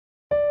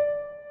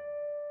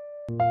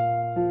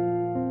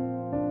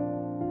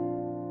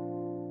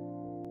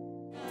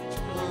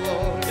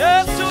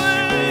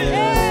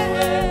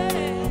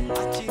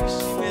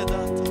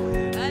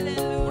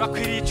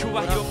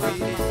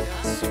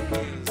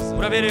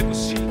urabereye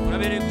gushima,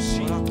 urabereye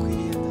gushima,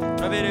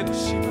 urabereye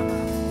gushima,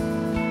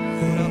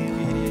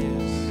 urakwiriye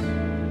Yesu.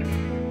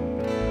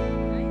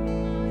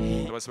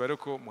 Ndabasaba rero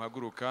ko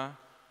muhaguruka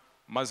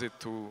maze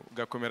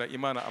tugakomera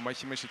Imana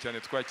amashyi menshi cyane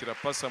twakira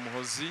Pastor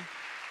Muhozi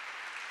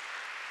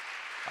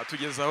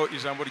atugezaho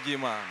ijambo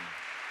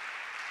ry'Imana.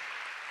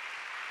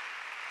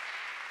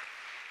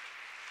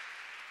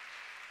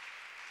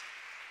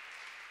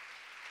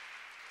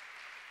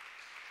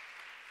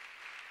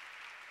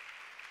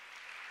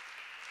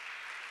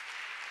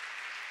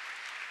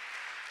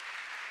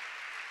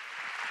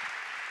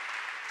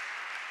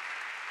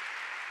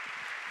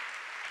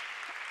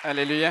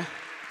 Haleluya.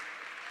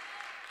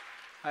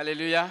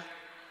 Haleluya.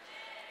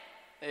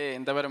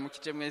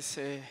 Ndabaramukije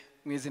mwese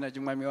mu izina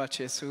ry'Umwami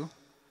wacu Yesu.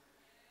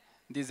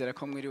 Ndizera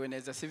ko mwiriwe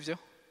neza sivyo?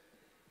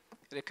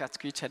 Reka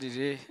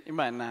twicarire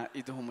Imana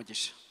iduha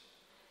umugisha.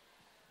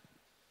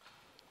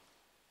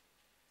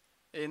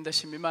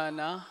 Ndashima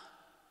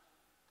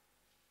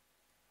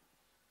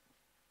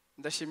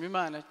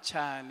Imana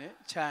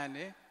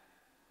cyane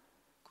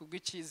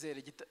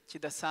kubw'icyizere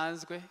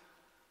kidasanzwe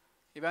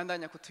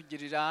ibandanya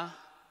kutugirira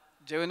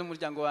jewe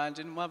n'umuryango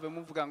wanje. Nimwave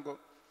muvuga ngo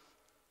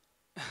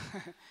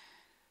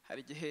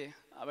hari gihe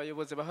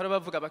abayobozi bahora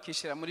bavuga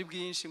bakishira muri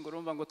bwinshi ngo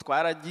urumva ngo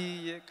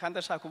twaragiye kandi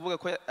ashaka kuvuga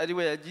ko ari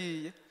we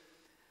yagiye,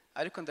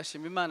 ariko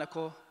ndashima Imana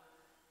ko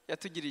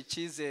yatugiriye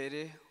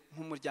icyizere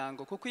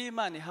nk'umuryango, kuko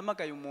Imana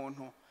ihamagaye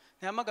umuntu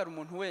ntihamagara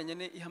umuntu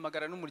wenyene,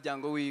 ihamagara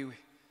n'umuryango wiwe.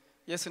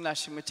 Yesu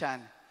nashimwe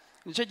cyane.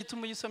 Nico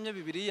gituma yisomye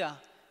Bibiliya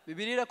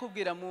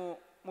irakubwira mu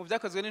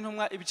byakozwe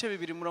n'intumwa ibice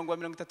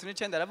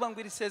 2:39 aravuga ngo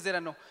iri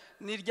sezerano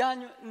ni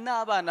ryanyu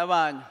n'abana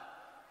banyu.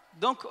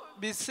 Donc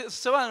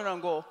bisobanura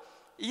ngo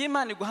iyo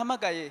Imana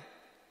iguhamagaye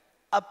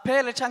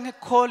appel canke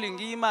calling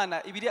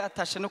y'Imana ibiri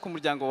atashe no ku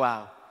muryango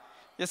wawe.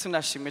 Yesu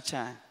nashimwe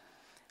cyane.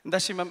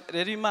 Ndashima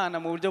rero Imana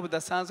mu buryo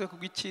budasanzwe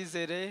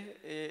kubw'icyizere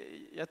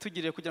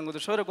yatugiriye kugira ngo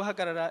dushobore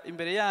guhagarara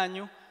imbere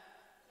yanyu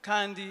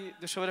kandi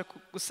dushobore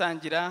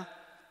gusangira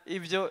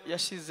ibyo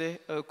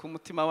yashize ku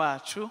mutima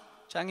wacu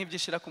canke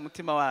ibyishira ku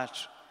mutima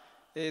wacu.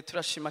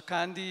 Turashima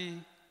kandi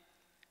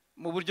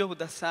mu buryo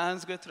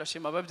budasanzwe,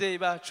 turashima ababyeyi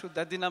bacu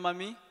Dadi na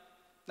Mami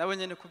nabo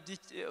nyene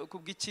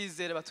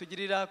kubw'icyizere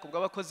batugirira,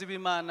 kubw'abakozi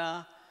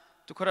b'Imana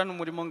dukorana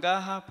umurimo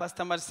ngaha,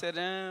 Pastor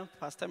Marcelin,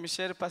 Pastor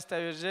Michel, Pastor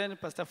Eugene,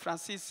 Pastor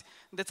Francis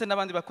ndetse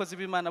n'abandi bakozi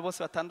b'Imana bose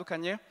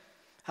batandukanye,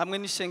 hamwe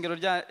n'ishengero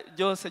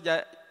ryose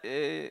rya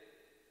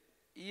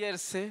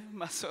IRC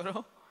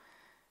Masoro.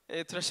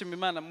 Turashima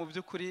Imana mu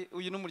by'ukuri,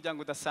 uyu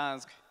n'umuryango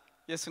udasanzwe.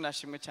 Yesu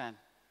nashimwe cyane.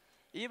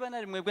 Iba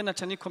nari mwebwe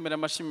naca nikomera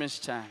amashi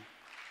menshi cyane,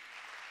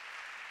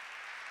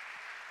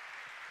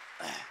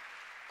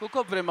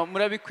 kuko vraiment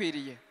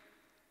murabikwiriye.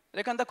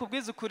 Reka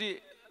ndakubwiza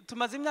ukuri,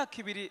 tumaze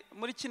imyaka 2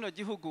 muri kino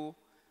gihugu,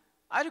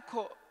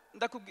 ariko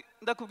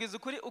ndakubwiza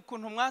ukuri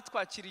ukuntu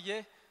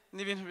mwatwakiriye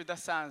ni ibintu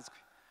bidasanzwe.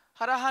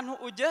 Hari ahantu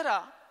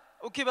ugera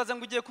ukibaza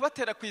ngo ugiye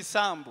kubatera ku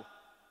isambu,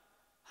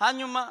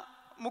 hanyuma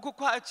mu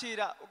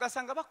kukwakira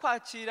ugasanga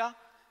bakwakira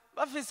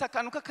bafise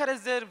akantu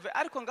k'akareserve,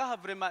 ariko ngaha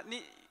vraiment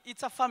ni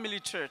it's a family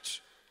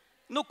church.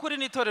 Nukuri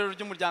ni itorero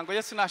ry'umuryango.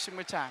 Yesu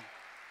nashimwe cyane.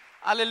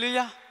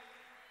 Haleluya.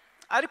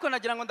 Ariko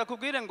nagira ngo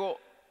ndakubwire ngo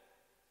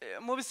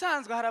mu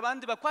bisanzwe hari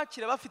abandi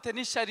bakwakira bafite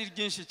n'ishari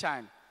ryinshi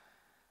cyane,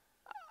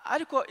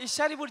 ariko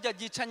ishari burya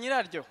gica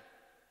nyiraryo.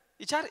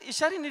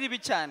 Ishari ni ribi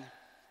cyane,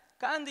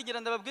 kandi ngira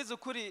ndababwiza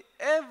ukuri,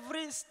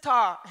 every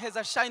star has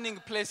a shining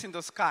place in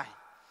the sky.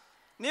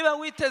 Niba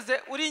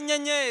witeze uri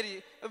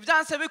inyenyeri,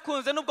 byanse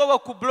bikunze nubwo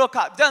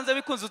bakubloka, byanze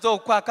bikunze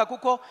uzokwaka,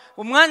 kuko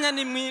umwanya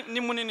ni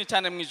munini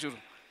cyane mu ijuru.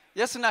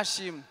 Yesu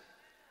nashimwe.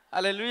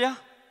 Haleluya.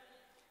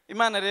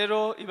 Imana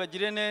rero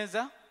ibagire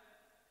neza.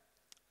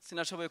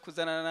 Sinashoboye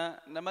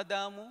kuzana na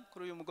madamu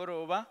kuri uyu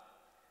mugoroba,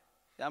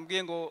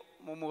 yambwiye ngo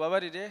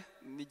mumubabarire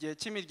ni gihe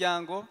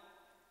cy'imiryango,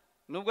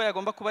 nubwo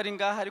yagomba kuba ari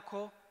ngaha,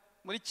 ariko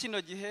muri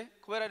kino gihe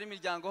kubera ari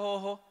imiryango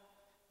hoho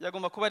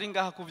yagomba kuba ari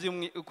ngaha ku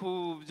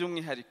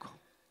by'umwihariko,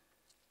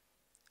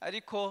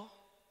 ariko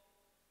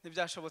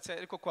ntibyashobotse.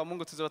 Ariko kwa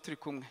Mungu tuzoba turi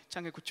kumwe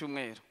canke ku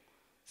cyumweru.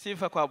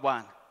 Sifa kwa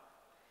Bwana.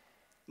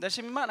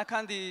 Ndashima Imana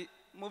kandi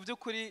mu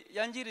by'ukuri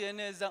yangiriye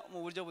neza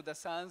mu buryo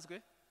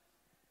budasanzwe.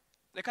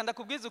 Reka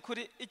ndakubwiza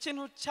ukuri,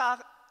 ikintu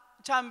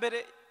cya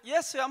mbere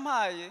Yesu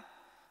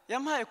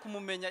yampaye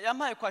kumumenya,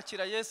 yampaye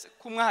kwakira Yesu,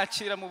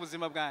 kumwakira mu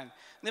buzima bwanjye.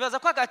 Nibaza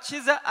ko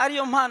agakiza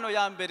ariyo mpano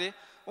ya mbere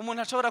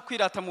umuntu ashobora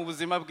kwirata mu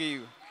buzima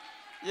bwiwe.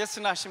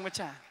 Yesu nashimwe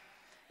cyane.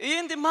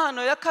 Iyindi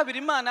mpano ya kabiri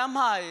Imana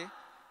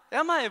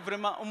yampaye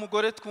vraiment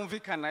umugore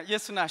twumvikana.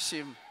 Yesu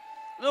nashimwe.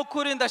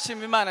 Nukuri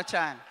ndashima Imana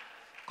cyane.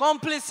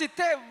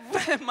 Complicité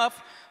vraiment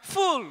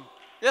full.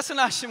 Yesu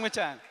nashimwe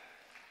cyane.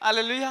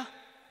 Haleluya.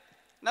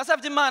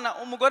 Nasabye Imana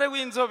umugore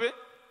w'inzobe.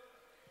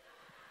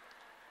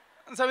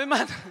 Nsaba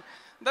Imana,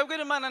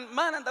 ndabwira Imana,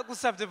 Mana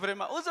ndagusabye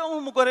vraiment uzompa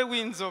umugore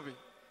w'inzobe.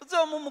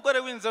 Uzompa umugore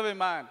w'inzobe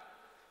Mana.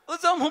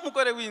 Uzompa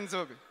umugore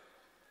w'inzobe.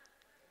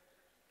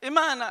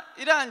 Imana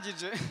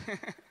irangije.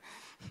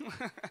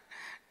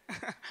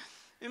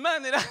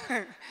 Imana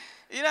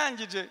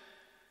irangije.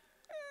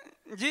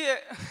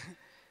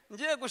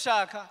 Ngiye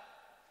gushaka.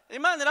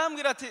 Imana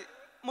irambwira ati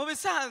mu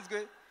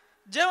bisanzwe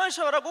jewe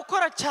nshobora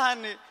gukora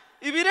cyane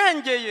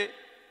ibirengeye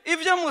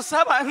ibyo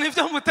musaba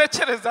n'ibyo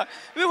mutekereza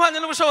bihwanye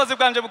n'ubushobozi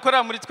bwanje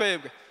bukorera muri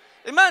twebwe.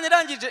 Imana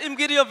irangije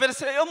imbwira iyo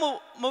verse yo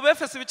mu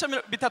Befeso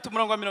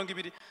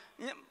 3:20,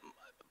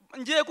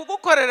 ngiye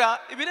kugukorera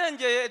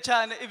ibirengeye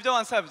cyane ibyo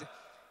wansabye.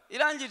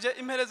 Irangije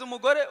impereza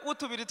umugore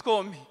w'utubiri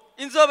twombi,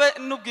 inzobe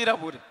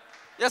n'ubwirabure.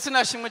 Yesu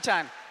nashimwe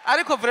cyane,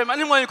 ariko vraiment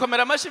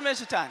nimwoyikomera amashi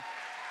menshi cyane.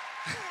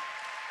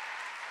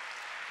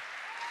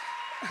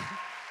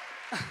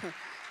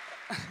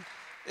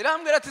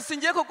 Irambwira ati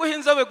singiye kuguha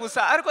inzobe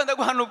gusa ariko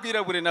ndaguha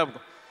n'ubwirabure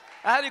nabwo.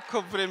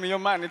 Ariko vraiment iyo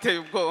Mana iteye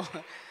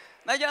ubwoba.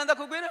 Nagira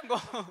ndakubwira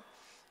ngo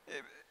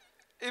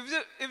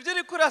ibyo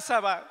uri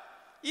kurasaba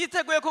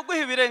yiteguye kuguha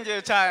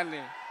ibirengeye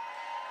cyane.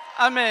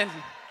 Amen.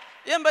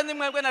 Yemba ni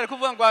mwebwe nari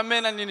kuvuga ngo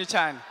amen nini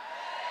cyane.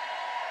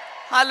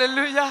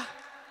 Hallelujah.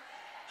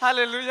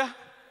 Hallelujah.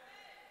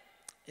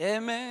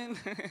 Amen.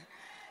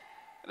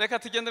 Reka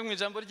tugende mu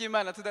ijambo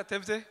ry'Imana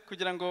tudatevye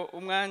kugira ngo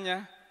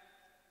umwanya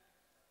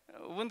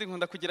ubundi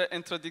nkunda kugira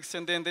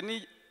introduction ndende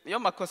niyo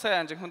makosa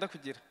yanje nkunda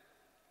kugira.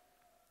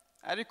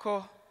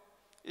 Ariko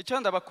icyo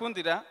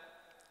ndabakundira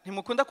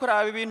ntimukunda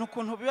kuraba ibintu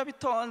kuntu biba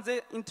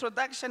bitonze,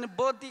 introduction,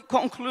 body,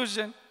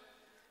 conclusion.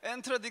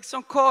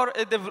 Introduction, corps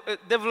et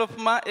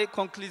développement et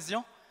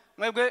conclusion.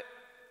 Mwebwe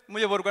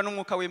muyoborwa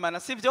n'umwuka w'Imana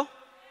sibyo?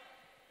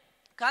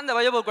 Kandi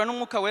abayoborwa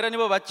n'umwuka wera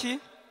nibo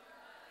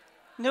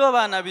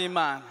bana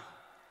b'Imana.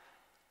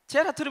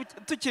 Kera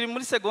tukiri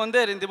muri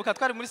secondaire ndibuka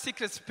twari muri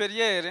cycle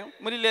supérieure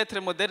muri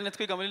lettres modernes,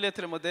 twiga muri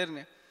lettres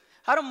modernes.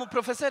 Hari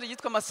umuprofesseur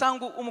yitwa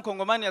Masangu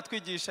umukongomani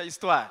yatwigisha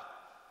histoire.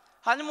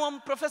 Hanyuma uwo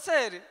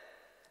muprofesseur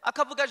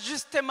akavuga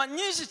justement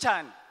nyinshi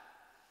cyane.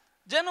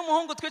 Je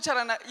n'umuhungu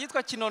twicarana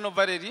yitwa Kinono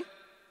Valeri.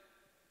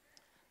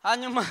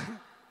 Hanyuma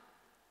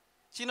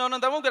Kinono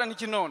ndamubwira nti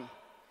Kinono,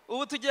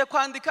 ubu tugiye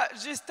kwandika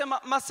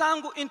justement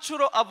Masangu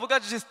inchuro avuga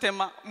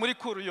justement muri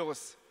kuru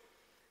yose.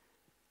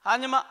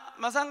 Hanyuma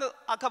Masangu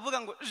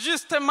akavuga ngo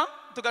justement,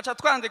 tugaca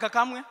twandika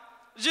kamwe,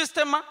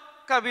 justement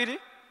kabiri,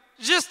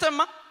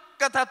 justement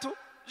gatatu,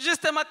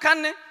 justement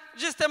kane,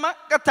 justement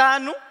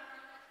gatanu.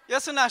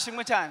 Yesu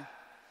nashimwe cyane.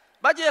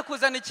 Bagiye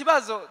kuzana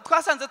ikibazo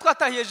twasanze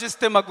twatahiye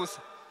justement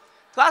gusa.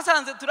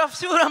 Twasanze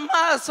turafyura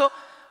amaso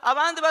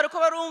abandi bariko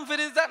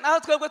barumviriza naho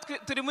twebwe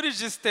turi muri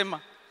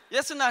justement.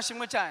 Yesu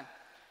nashimwe cyane.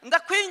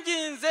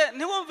 Ndakwinginze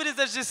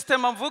ntiwumvirize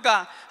justement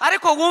mvuga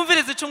ariko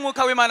wumvirize icyo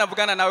umwuka w'Imana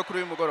avugana nawe kuri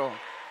uyu mugoroba.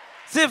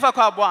 Sifa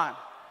kwa Bwana.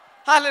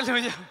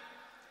 Hallelujah.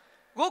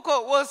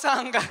 Guko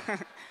wosanga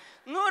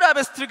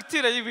nurabe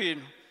structure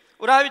y'ibintu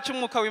urabe icyo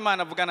umwuka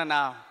w'Imana avugana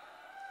nawe.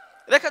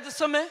 Reka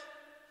dusome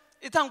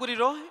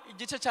Itanguriro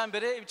igice cya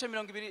mbere ibice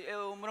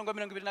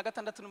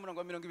 26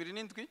 n'umurongo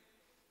 27.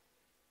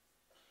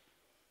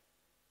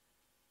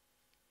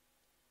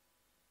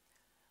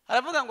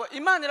 Aravuga ngo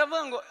Imana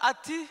iravuga ngo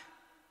ati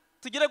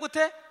tugire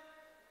gute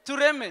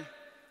tureme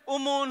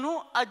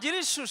umuntu agira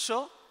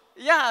ishusho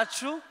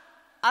yacu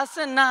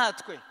ase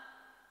natwe,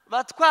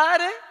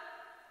 batware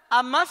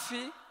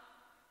amafi,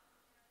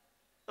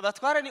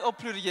 batware ni au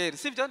pluriel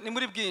sibyo, ni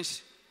muri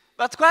bwinshi,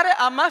 batware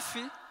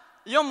amafi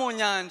yo mu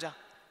nyanja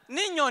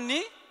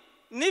n'inyoni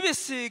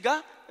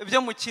n'ibisiga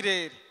byo mu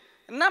kirere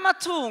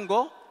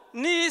n'amatungo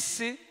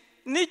n'isi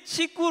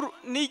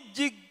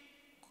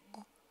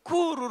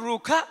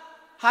n'igikururuka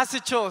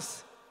hasi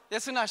cyose.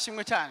 Yesu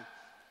nashimwe cyane.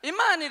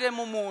 Imana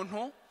irema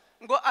umuntu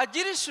ngo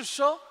agire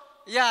ishusho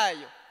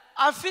yayo,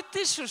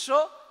 afite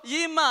ishusho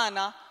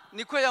y'Imana,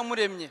 niko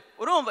yamuremye.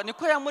 Urumva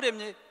niko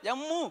yamuremye,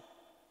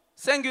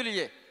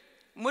 singulier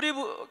muri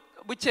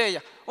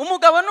bukeya.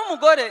 Umugabo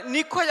n'umugore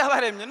niko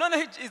yabaremye,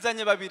 none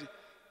izanye babiri,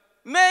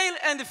 male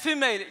and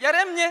female.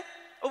 Yaremye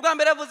ubwa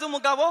mbere yavuze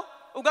umugabo,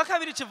 ubwa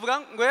kabiri kivuga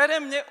ngo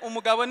yaremye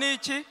umugabo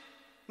n'iki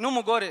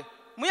n'umugore.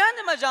 Mu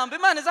yandi majambo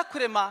Imana iza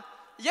kurema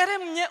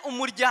yaremye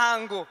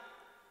umuryango.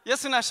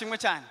 Yesu nashimwe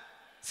cyane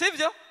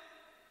sibyo?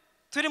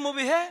 Turi mu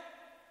bihe,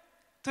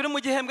 turi mu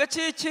gihembwe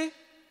cy'iki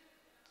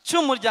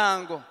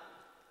cy'umuryango.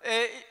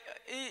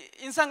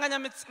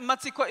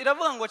 Insanganyamatsiko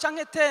iravuga ngo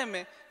canke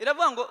teme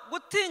iravuga ngo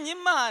gutinya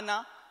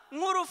Imana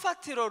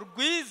nk'urufatiro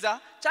rwiza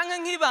canke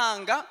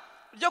nk'ibanga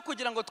ryo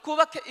kugira ngo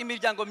twubake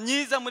imiryango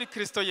myiza muri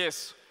Kristo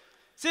Yesu.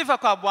 Sifa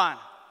kwa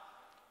Bwana.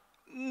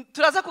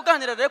 Turaza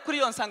kuganira rero kuri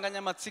iyo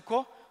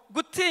nsanganyamatsiko,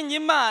 gutinya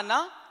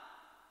Imana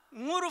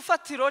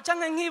nk'urufatiro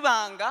canke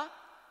nk'ibanga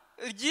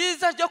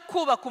ryiza ryo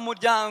kubaka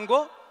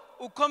umuryango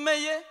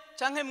ukomeye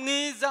canke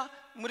mwiza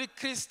muri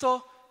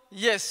Kristo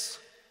Yesu.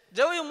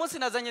 Jewe uyu munsi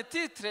nazanye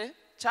titre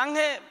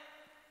canke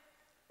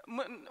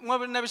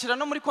nabishira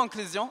no muri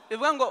conclusion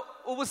ivuga ngo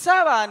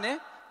ubusabane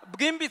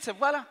bwimbitse.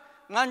 Voilà,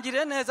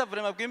 mwangire neza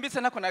vraiment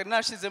bwimbitse nako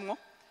nashizemwo.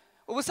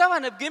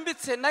 Ubusabane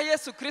bwimbitse na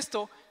Yesu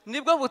Kristo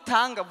nibwo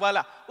butanga.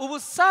 Voilà,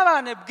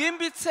 ubusabane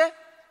bwimbitse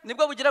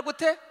nibwo bugira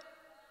gute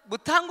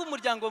butanga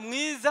umuryango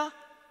mwiza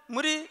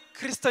muri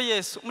Kristo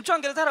Yesu. Mu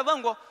Cyongereza haravuga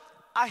ngo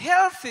a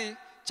healthy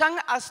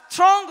canke a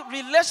strong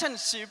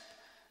relationship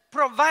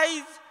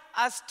provides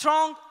a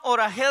strong or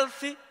a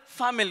healthy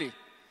family.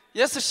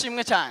 Yesu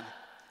shimwe cyane.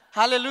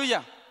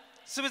 Hallelujah.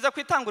 Subiza ku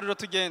Itanguriro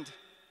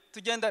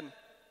tugendane.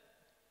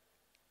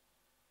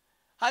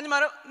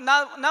 hanyuma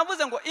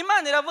navuze ngo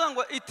Imana iravuga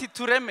ngo iti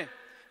tureme.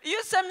 Iyo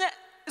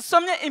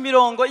usomye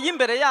imirongo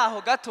y'imbere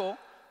yaho gato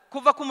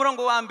kuva ku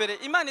murongo wa mbere,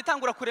 Imana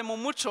itangura kurema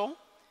umuco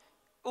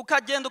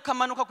ukagenda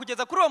ukamanuka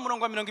kugeza kuri uwo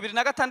murongo wa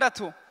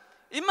 26.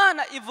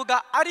 Imana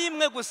ivuga ari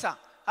imwe gusa.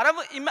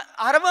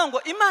 Haravuga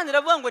ngo Imana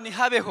iravuga ngo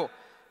nihabeho.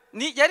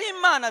 Yari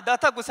Imana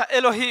data gusa,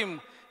 Elohim.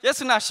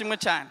 Yesu nashimwe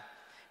cyane.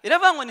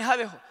 Iravuga ngo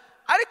nihabeho.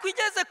 Ariko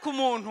igeze ku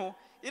muntu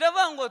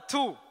iravuga ngo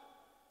tu.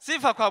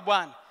 Sifa kwa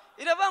Bwana.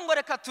 Iravuga ngo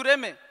reka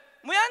tureme.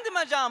 Mu yandi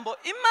majambo,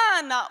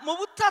 Imana mu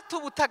butatu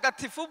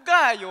butagatifu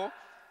bwayo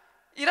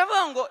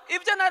iravuga ngo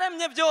ibyo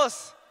naremye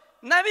byose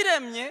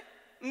nabiremye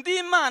ndi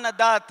Imana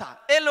data,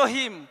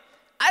 Elohim.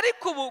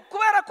 Ariko ubu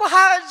kubera ko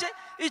haje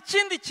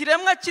ikindi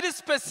kiremwa kiri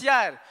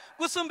special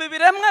gusumba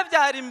ibiremwa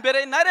byari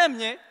imbere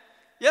naremye,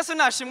 Yesu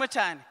nashimwe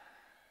cyane.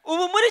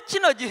 Ubu muri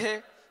kino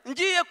gihe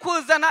ngiye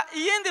kuzana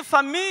iyindi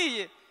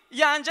famiye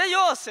yanje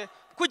yose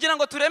kugira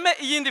ngo tureme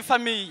iyindi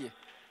famiye.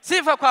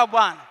 Sifa kwa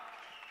Bwana.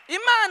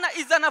 Imana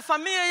izana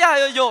famiye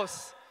yayo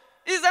yose.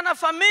 Izana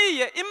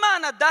famiye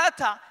Imana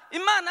data,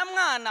 Imana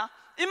mwana,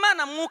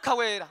 Imana mwuka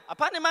wera.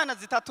 Apana Imana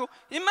zitatu,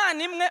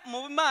 Imana imwe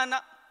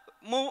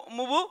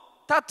mu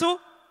butatu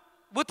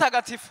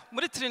butagatifu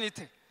muri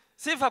Trinity.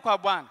 Sifa kwa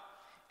Bwana.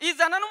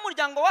 Izana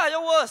n'umuryango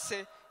wayo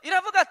wose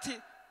iravuga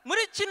ati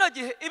muri kino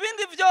gihe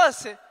ibindi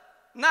byose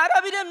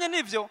narabiremye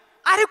nivyo,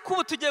 ariko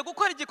ubu tugiye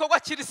gukora igikorwa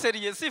kiri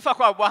seriye. Sifa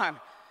kwa Bwana.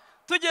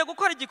 Tugiye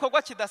gukora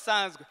igikorwa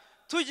kidasanzwe.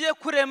 Tugiye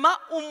kurema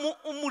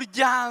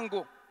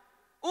umuryango.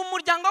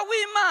 Umuryango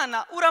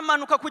w'Imana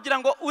uramanuka kugira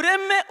ngo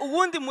ureme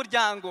uwundi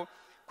muryango,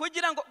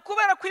 kugira ngo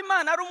kubera ko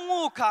Imana ari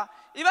umwuka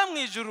iba mu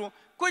ijuru,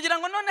 kugira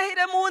ngo noneho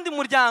ireme uwundi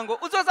muryango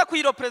uzoza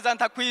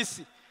kuyirepresenta ku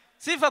isi.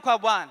 Sifa kwa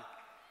Bwana.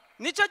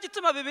 Nico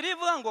gituma Bibiliya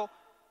ivuga ngo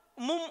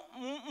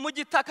mu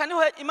gitaka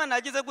niho Imana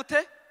yagize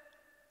gute?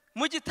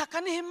 Mu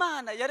gitaka niho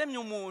Imana yaremye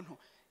umuntu.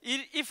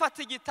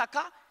 Ifata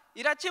igitaka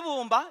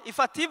irakibumba,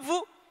 ifata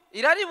ivu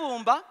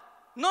iraribumba,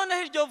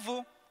 noneho iryo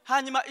vu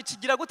hanyuma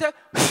ikigira gute?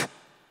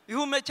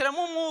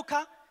 Ihumekeramo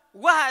umwuka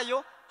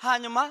wayo,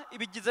 hanyuma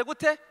ibigize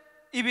gute?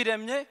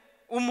 Ibiremye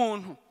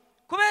umuntu.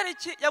 Kubera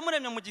iki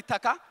yamuremye mu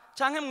gitaka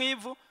canke mu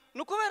ivu?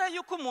 Nukubera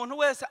yuko umuntu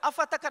wese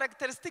afata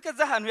karakteristike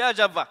z'ahantu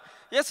yaje ava.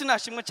 Yesu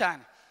nashimwe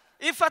cyane.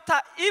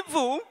 Ifata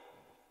ivu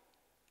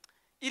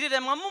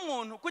iriremwamo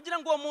umuntu kugira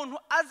ngo uwo muntu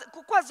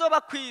kuko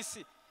azoba ku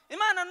isi.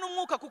 Imana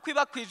n'umwuka kuko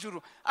iba ku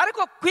ijuru,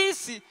 ariko ku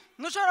isi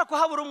ntushobora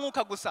kuhabura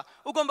umwuka gusa,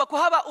 ugomba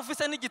kuhaba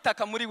ufise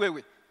n'igitaka muri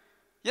wewe.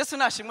 Yesu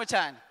nashimwe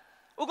cyane.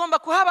 Ugomba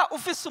kuhaba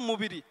ufise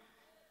umubiri.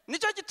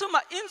 Nico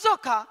gituma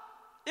inzoka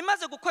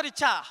imaze gukora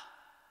icyaha,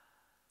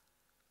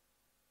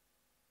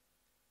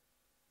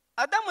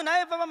 Adamu na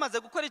Eva bamaze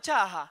gukora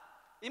icyaha,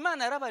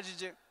 Imana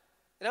yarabajije,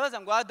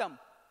 irabaza ngo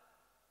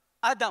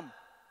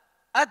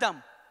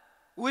Adamu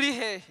uri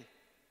hehe?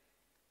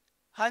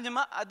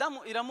 Hanyuma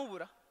Adamu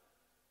iramubura.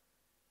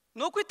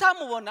 Nuko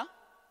itamubona.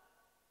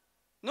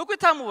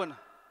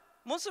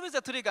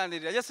 Munsubize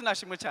turiganirira. Yesu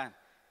nashimwe cyane.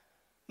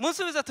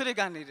 Munsubize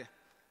turiganirira.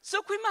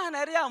 Suko Imana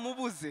yari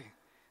yamubuze.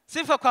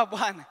 Sifa kwa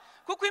Bwana.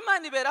 Kuko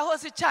Imana ibera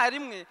hose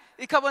icyarimwe,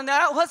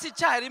 ikabonera hose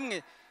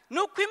icyarimwe.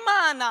 Nuko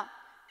Imana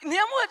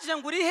ntiyamubajije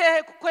ngo uri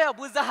hehe kuko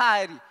yabuze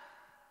ahari.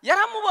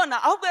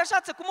 Yaramubona, ahubwo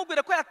yashatse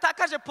kumubwira ko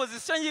yatakaje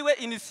position yiwe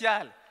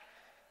initial.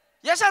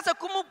 Yashatse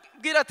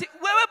kumubwira ati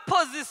wewe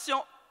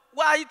position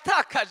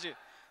wayitakaje.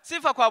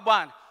 Sifa kwa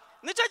Bwana.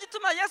 Nico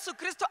gituma Yesu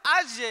Kristo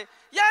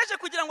yaje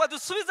kugira ngo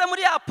adusubize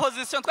muri ya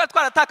position twari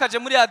twaratakaje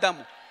muri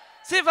Adamu.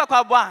 Sifa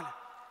kwa Bwana.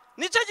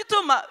 Nico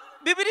gituma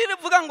Bibiliya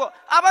ivuga ngo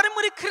abari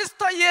muri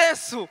Kristo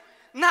Yesu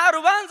nta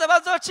rubanza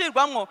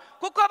bazocirwamwo,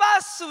 kuko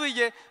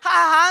basubiye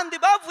hahandi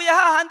bavuye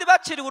hahandi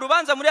baciriwe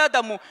urubanza muri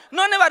Adamu,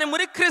 none bari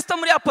muri Kristo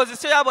muri ya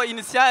position yabo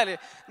initiale,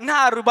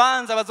 nta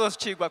rubanza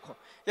bazocirwako.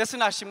 Yesu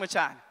nashimwe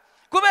cyane.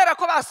 Kubera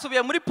ko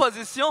basubiye muri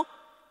position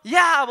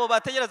yabo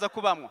bategereza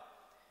kubamwo.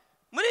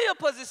 Muri iyo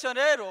position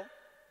rero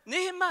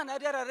niho Imana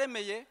yari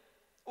yararemeye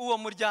uwo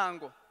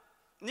muryango.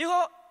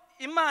 Niho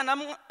Imana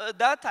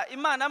data,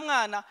 Imana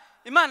mwana,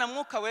 Imana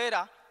mwuka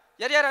wera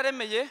yari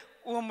yararemeye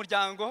uwo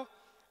muryango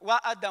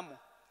wa Adamu.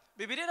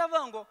 Bibiliya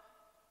iravuga ngo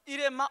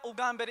irema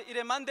ubwa mbere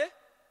irema nde?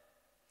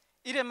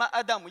 Irema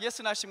Adamu.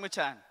 Yesu nashimwe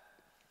cyane.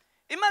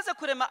 Imaze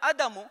kurema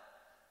Adamu,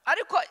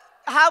 ariko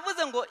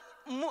havuze ngo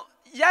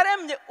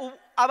yaremye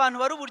abantu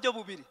bari uburyo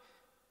bubiri.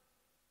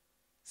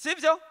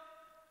 Sibyo?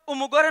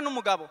 Umugore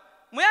n'umugabo.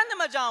 Mu yandi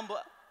majambo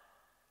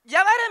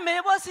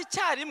yabaremeye bose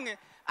icyarimwe,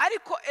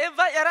 ariko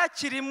Eva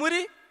yarakiri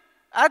muri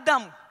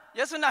Adamu.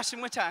 Yesu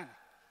nashimwe cyane.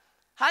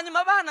 Hanyuma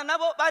abana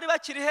nabo bari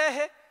bakiri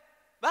hehe?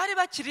 Bari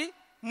bakiri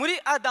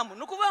muri Adamu.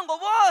 Nukuvuga ngo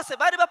bose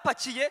bari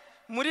bapakiye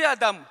muri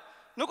Adamu.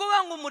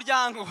 Nukuvuga ngo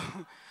umuryango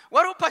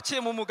wari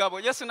upakiye mu mugabo.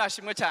 Yesu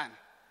nashimwe cyane.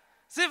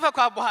 Sifa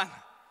kwa Bwana.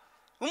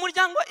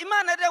 Umuryango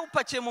Imana yari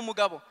upakiye mu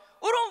mugabo.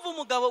 Urumva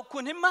umugabo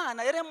kuntu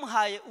Imana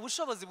yaremuhaye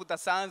ubushobozi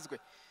budasanzwe.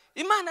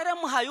 Imana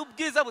yaramuhaye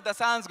ubwiza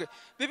budasanzwe.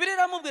 Bibiliya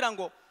iramubwira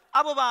ngo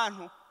abo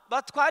bantu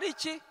batwara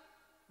iki?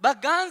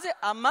 Baganze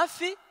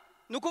amafi,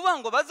 nukuvuga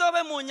ngo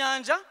bazobe mu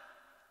nyanja.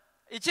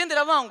 Ikindi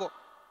iravuga ngo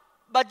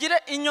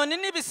bagire inyoni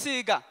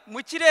n'ibisiga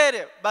mu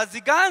kirere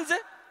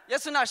baziganze.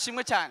 Yesu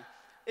nashimwe cyane.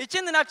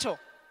 Ikindi naco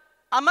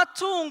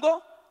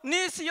amatungo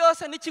n'isi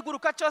yose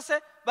n'ikiguruka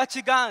cyose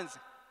bakiganze.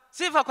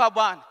 Sifa kwa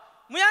Bwana.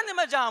 Mu yandi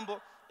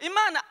majambo,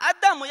 Imana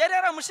Adamu yari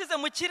yaramushize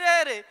mu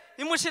kirere,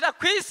 imushira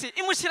ku isi,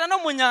 imushira no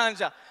mu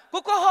nyanja,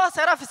 kuko hose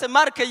yari afise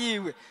marke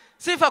yiwe.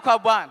 Sifa kwa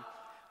Bwana.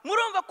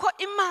 Murumva ko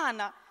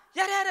Imana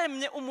yari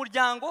yaremye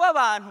umuryango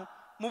w'abantu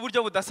mu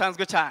buryo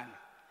budasanzwe cyane.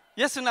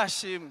 Yesu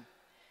nashimwe.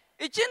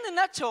 Ikindi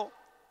naco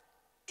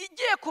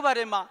igiye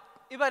kubarema,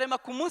 ibarema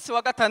ku munsi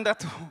wa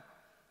gatandatu.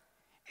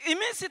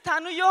 Iminsi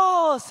 5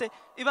 yose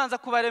ibanza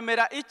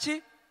kubaremera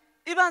iki?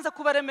 Ibanza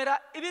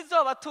kubaremera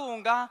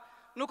ibizobatunga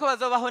nuko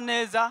bazobaho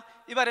neza,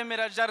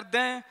 ibaremera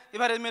jardin,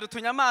 ibaremera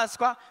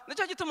utunyamaswa.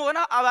 Nicyo gituma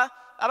ubona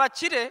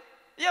abakire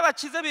iyo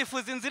bakize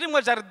bifuza inzira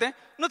imwe jardin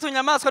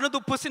n'utunyamaswa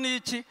n'udupusi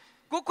n'iki,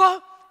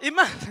 kuko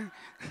Imana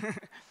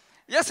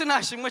Yesu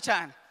nashimwe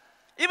cyane.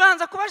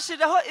 Ibanza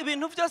kubashiraho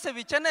ibintu byose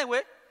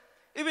bikenewe,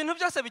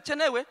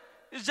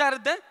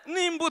 jardin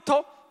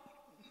n'imbuto.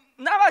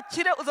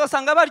 N'abakire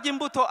uzosanga barya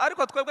imbuto,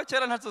 ariko twebwe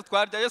kera ntazo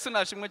twarya. Yesu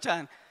nashimwe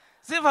cyane.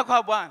 Sifa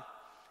kwa Bwana.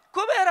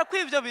 Kubera ko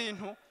ivyo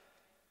bintu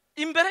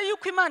imbere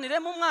yuko Imana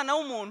irema umwana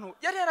w'umuntu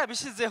yari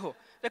yarabishizeho.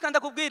 Reka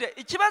ndakubwire,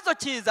 ikibazo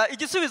kiza,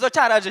 igisubizo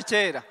cyaraje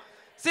kera.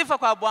 Sifa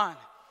kwa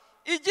Bwana.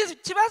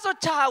 Ikibazo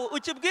cyawe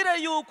ukibwire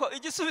yuko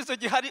igisubizo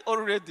gihari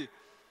already.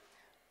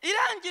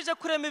 Irangije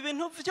kurema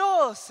ibintu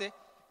byose,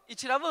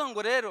 ikiravuga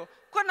ngo rero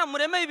ko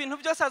namuremeye ibintu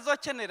byose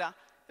azokenera,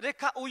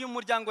 reka uyu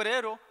muryango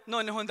rero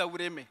noneho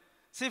ndawureme.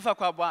 Sifa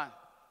kwa Bwana.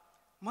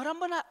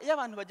 Murambona iyo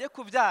abantu bagiye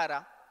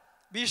kubyara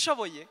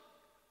bishoboye,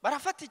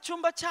 barafata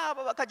icyumba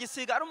cyabo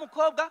bakagisiga, ari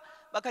umukobwa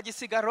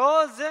bakagisiga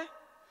rose,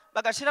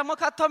 bagashiramo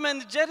ka Tom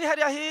and Jerry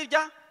hariya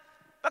hirya,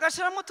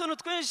 bagashiramo utuntu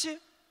twinshi,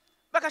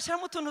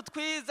 bagashiramo utuntu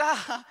twiza.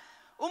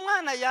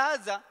 Umwana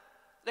yaza,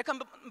 reka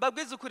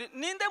mbabwize ukuri,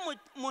 ninde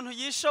muntu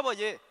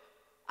yishoboye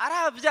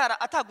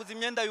arabyara ataguze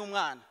imyenda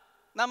y'umwana?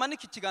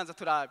 Namanike ikiganza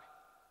turabe.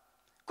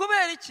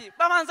 Kubera iki?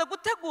 Babanza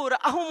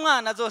gutegura aho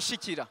umwana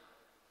azoshikira.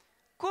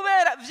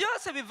 Kubera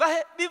byose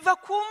biva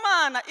ku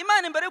Mana.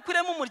 Imana imbere yo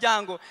kurema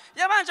umuryango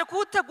yabanje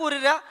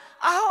kuwutegurira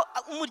aho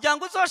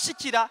umuryango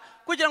uzoshikira,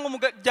 kugira ngo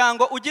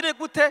umuryango ugire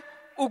gute?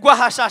 Ugwa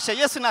hashashe.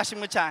 Yesu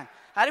nashimwe cyane.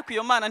 Ariko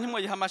iyo Mana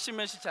ntimoyiha amashi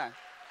menshi cyane.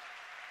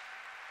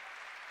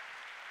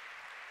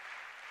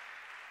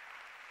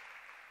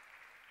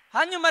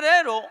 Hanyuma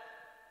rero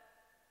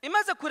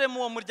imaze kurema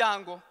uwo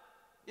muryango,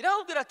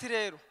 irahubwira ati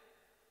rero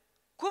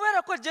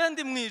kubera ko je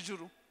ndi mu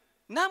ijuru,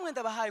 namwe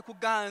ndabahaye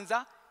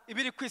kuganza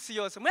ibiri ku isi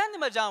yose. Mu yandi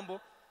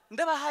majambo,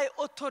 ndabahaye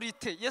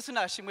autorité. Yesu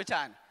nashimwe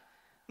cyane.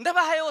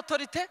 Ndabahaye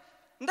autorité,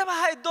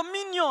 ndabahaye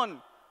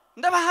dominion,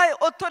 ndabahaye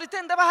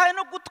autorité, ndabahaye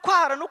no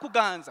gutwara no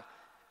kuganza.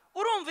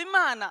 Urumva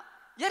Imana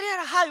yari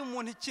yarahaye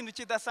umuntu ikintu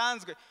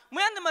kidasanzwe. Mu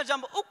yandi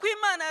majambo, uko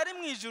Imana yari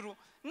mu ijuru,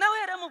 nawe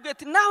yaramubwiye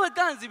ati nawe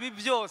ganza ibi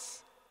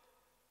byose,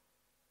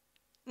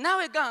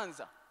 nawe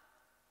ganza.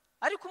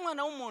 Ariko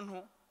umwana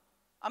w'umuntu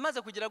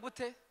amaze kugira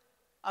gute?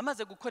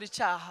 Amaze gukora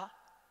icyaha,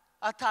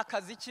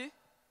 atakaza iki?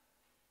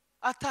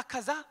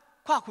 Atakaza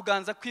kwa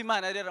kuganza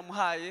kw'Imana yari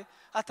yaramuhaye,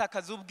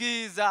 atakaza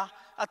ubwiza,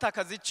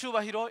 atakaza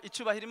icyubahiro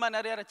Imana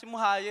yari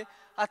yarakimuhaye,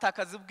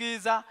 atakaza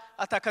ubwiza,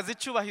 atakaza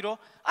icyubahiro,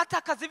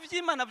 atakaza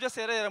iby'Imana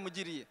byose yari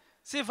yaramugiriye.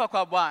 Sifa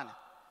kwa Bwana.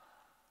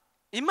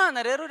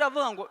 Imana rero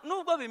iravuga ngo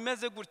nubwo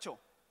bimeze gutyo,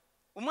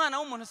 umwana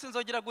w'umuntu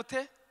sinzogira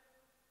gute?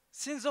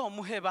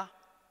 Sinzomuheba.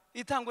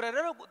 Itangura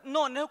rero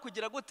noneho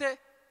kugira gute?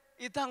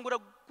 Itangura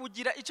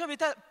kugira icyo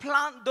bita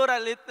plan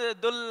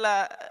de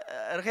la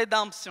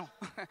rédemption.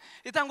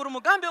 Itangura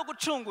umugambi wo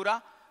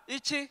gucungura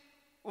iki?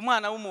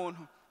 Umwana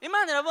w'umuntu.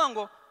 Imana iravuga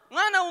ngo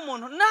mwana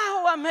w'umuntu,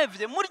 naho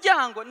wampevye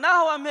muryango,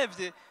 naho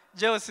wampevye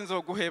jewe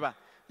sinzoguheba.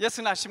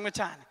 Yesu nashimwe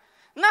cyane.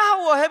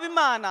 Naho woheba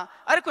Imana,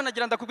 ariko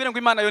nagira ndakubwire ngo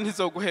Imana yo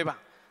ntizoguheba.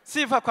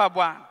 Sifa kwa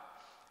Bwana.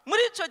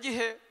 Muri ico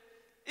gihe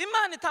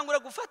Imana itangura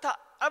gufata,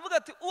 avuga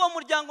ati uwo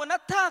muryango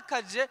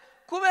natakaje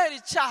kubera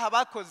icyaha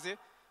bakoze,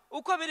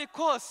 uko biri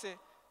kose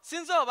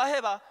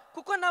sinzobaheba,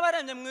 kuko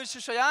nabaremye mu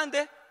ishusho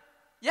yande?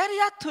 Yari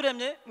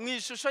yaturemye mu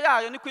ishusho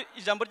yayo, niko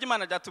ijambo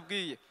ry'Imana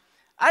ryatubwiye.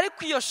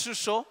 Ariko iyo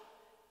shusho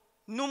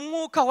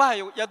n'umwuka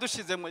wayo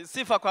yadushizemo.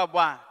 Sifa kwa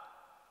Bwana.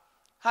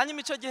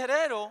 Hanyuma icyo gihe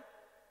rero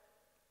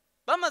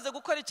bamaze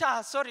gukora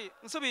icyaha,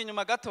 nsubiye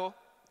inyuma gato,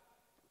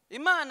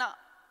 Imana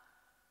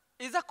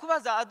iza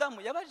kubaza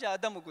Adamu, yabaje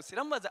Adamu gusa,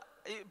 iramubaza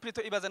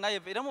plutôt ibaza na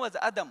Eva,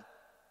 iramubaza Adamu,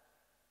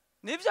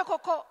 nibyo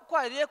koko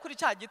kwariye kuri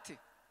cya giti?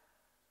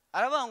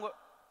 Aravuga ngo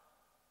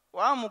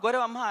wa mugore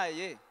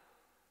wampaye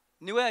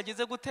niwe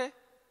yagize gute?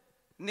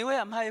 Niwe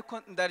yampaye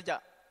ko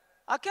ndarya.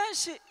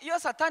 Akenshi iyo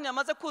Satani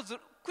yamaze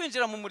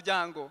kwinjira mu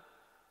muryango,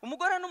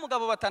 umugore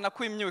n'umugabo batana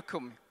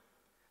kwimyukomye.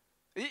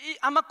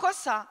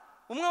 Amakosa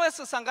umwe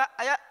wese usanga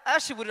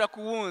ayashiburira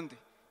ku wundi.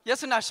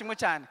 Yesu nashimwe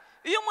cyane.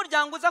 Iyo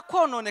umuryango uza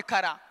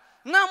kononekara,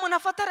 nta muntu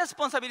afata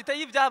responsabilité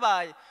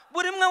y'ibyabaye,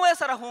 buri umwe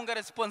wese arahunga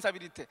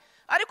responsabilité.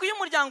 Ariko iyo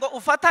umuryango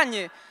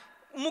ufatanye,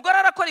 umugore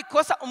arakora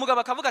ikosa,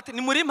 umugabo akavuga ati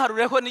ni muri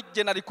mparureho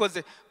n'ige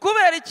narikoze.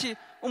 Kubera iki?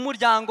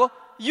 Umuryango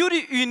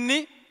yuri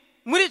uni,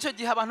 muri icyo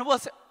gihe abantu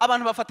bose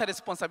bafata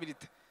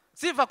responsabilité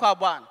ziva kwa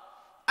Bwana.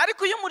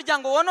 Ariko iyo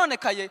umuryango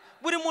wononekaye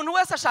buri muntu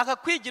wese ashaka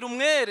kwigira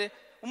umwere,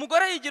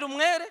 umugore yigira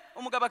umwere,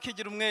 umugabo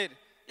akigira umwere.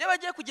 Iyo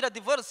bagiye kugira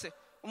divorce,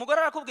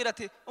 umugore arakubwira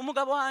ati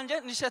umugabo wanje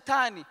ni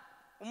shetani,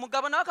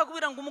 umugabo nawe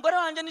akakubwira ngo umugore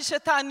wanje ni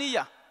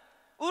shetaniya.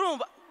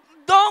 Urumva?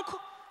 Donc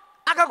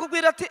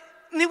akakubwira ati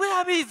niwe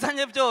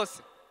yabizanye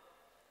byose.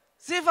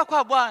 Ziva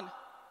kwa Bwana.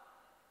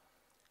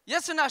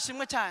 Yesu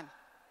nashimwe cyane.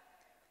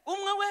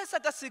 Umwe wese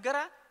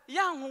agasigara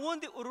yanka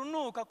uwundi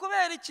urunuka.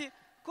 Kubera iki?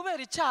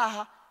 Kubera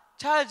icyaha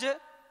cyaje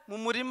mu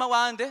murima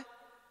wande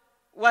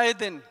wa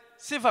Eden.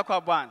 Sifa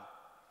kwa Bwana.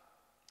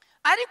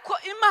 Ariko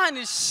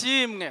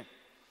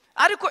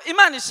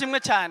Imana ishimwe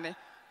cyane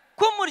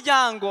ko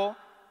umuryango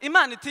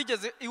Imana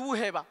itigeze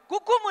iwuheba,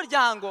 kuko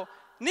umuryango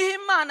ni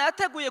Imana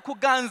yateguye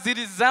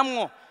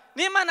kuganzirizamwo,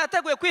 ni Imana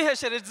yateguye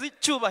kwiheshereza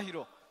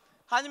icyubahiro.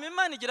 Hanyuma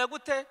Imana igira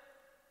gute?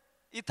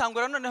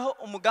 Itangura noneho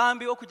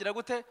umugambi wo kugira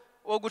gute?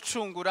 Wo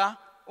gucungura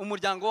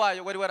umuryango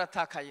wayo wari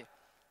waratakaye.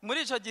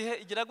 Muri icyo gihe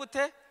igira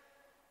gute?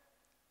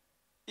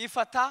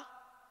 Ifata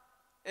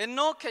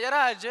Enoke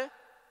yaraje,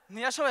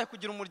 ntiyashoboye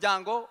kugira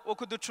umuryango wo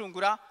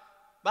kuducungura.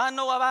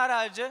 Bano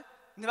wabaraje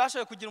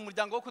ntibashoboye kugira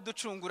umuryango wo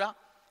kuducungura,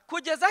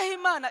 kugeza aho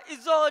Imana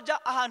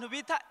izoja ahantu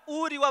bita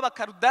Uri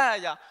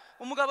w'Abakarudaya.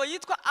 Umugabo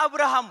yitwa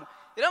Aburahamu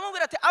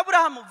iramubwira ati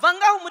Aburahamu,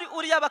 vangaho muri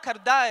Uri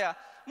y'Abakarudaya,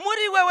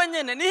 muri wewe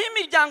nyene niho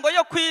imiryango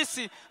yo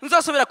kwisi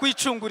nzosubira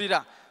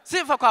kuyicungurira.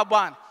 Sifa kwa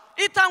Bwana.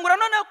 Itangura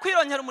noneho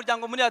kwironyera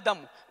umuryango muri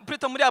Adamu,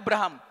 plutôt muri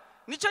Aburahamu.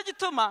 Nico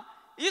gituma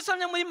iyo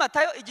usomye muri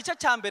Matayo igice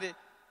cya mbere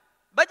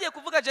bagiye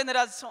kuvuga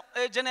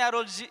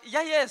genealogy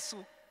ya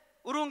Yesu,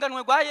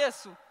 urunganwe rwa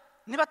Yesu,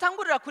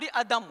 ntibatangurira kuri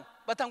Adamu,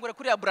 batangurira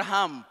kuri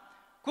Aburahamu,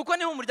 kuko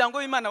niho umuryango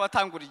w'Imana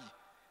watanguriye.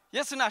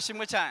 Yesu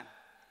nashimwe cyane.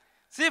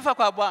 Sifa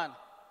kwa Bwana.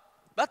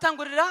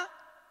 Batangurira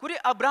kuri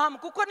Aburahamu,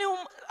 kuko niho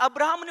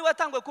Aburahamu niwe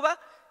watanguye kuba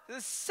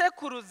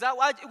sekuruza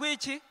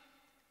w'iki?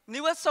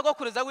 Niwe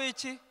sogokuruza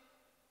w'iki?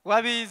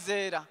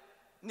 Wabizera.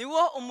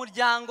 Niwo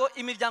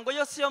imiryango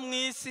yose yo mu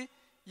isi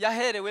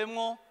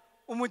yaherewemwo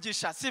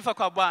umugisha. Sifa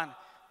kwa Bwana.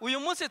 Uyu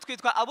munsi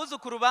twitwa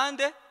abuzukuru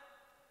bande?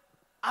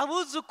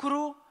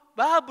 Abuzukuru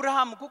ba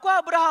Aburahamu, kuko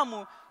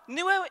Aburahamu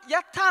niwe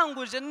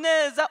yatanguje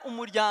neza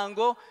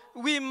umuryango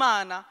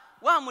w'Imana,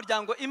 wa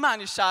muryango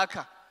Imana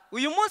ishaka.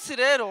 Uyu munsi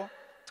rero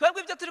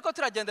twebwe ibyo turiko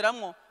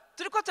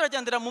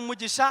turagendera mu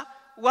mugisha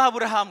wa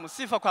Aburahamu.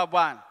 Sifa kwa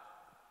Bwana.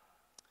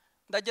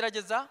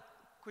 Ndagerageza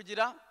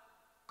kugira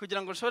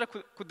ngo nshobore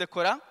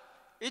kudekora.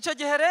 Icyo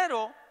gihe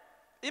rero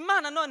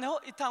Imana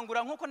noneho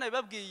itangura nkuko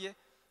nabibabwiye,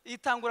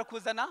 itangura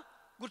kuzana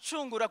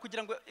gucungura,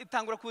 kugira ngo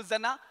itangura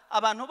kuzana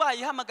abantu bayo,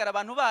 ihamagara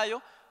abantu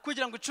bayo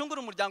kugira ngo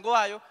icungure umuryango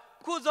wayo,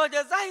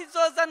 kuzogeza aho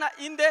izozana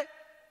inde?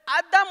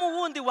 Adamu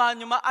wundi wa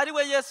nyuma ari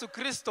we Yesu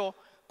Kristo,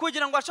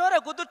 kugira ngo ashobore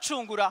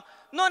kuducungura.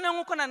 None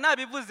nkuko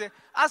nabivuze,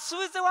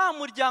 asubize wa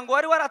muryango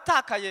wari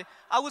waratakaye,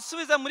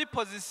 awusubize muri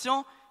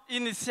position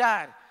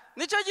initiale.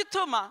 Nico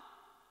gituma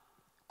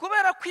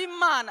kubera ko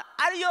Imana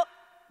ariyo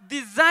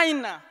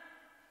designer,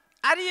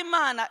 ari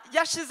Imana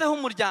yashizeho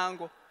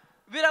umuryango,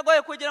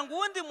 biragoye kugira ngo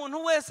uwundi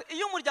muntu wese,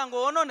 iyo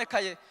umuryango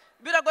wononekaye,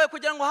 biragoye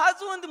kugira ngo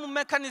haze uwundi mu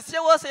mekanisiye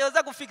wose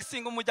yoza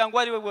gufikisinga umuryango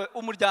wari we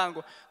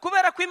umuryango,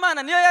 kubera ko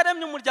Imana niyo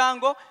yaremye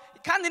umuryango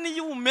kandi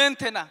niyo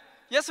uwumentena.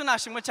 Yesu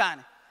nashimwe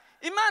cyane.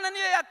 Imana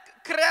niyo ya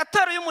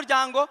creator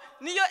y'umuryango,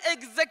 niyo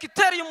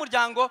executor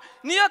y'umuryango,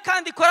 niyo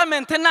kandi ikora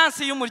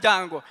maintenance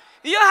y'umuryango.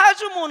 Iyo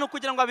haje umuntu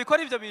kugira ngo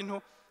abikore ibyo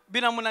bintu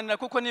binamunanira,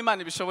 kuko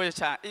n'Imana ibishoboye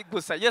cyane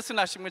gusa. Yesu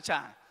nashimwe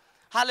cyane.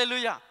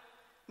 Haleluya.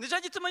 Nico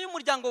gituma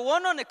y'umuryango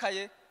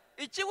wononekaye,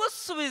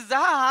 ikiwusubiza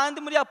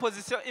hahandi muri ya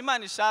position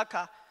Imana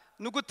ishaka,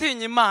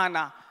 nugutinya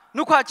Imana,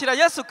 nukwakira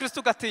Yesu Kristo,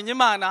 ugatinya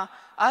Imana,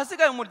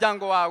 ahasigaye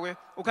umuryango wawe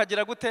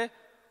ukagira gute?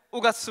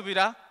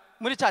 Ugasubira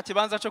muri cya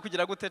kibanza cyo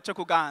kugira gute? Cyo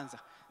kuganza.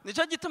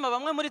 Nico gituma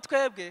bamwe muri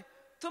twebwe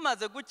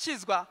tumaze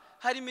gukizwa,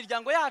 hari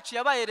imiryango yacu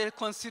yabaye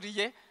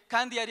reconcilier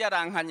kandi yari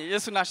yarankanye.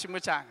 Yesu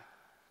nashimwe cyane.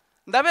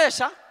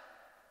 Ndabesha,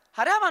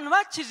 hari abantu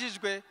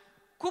bakijijwe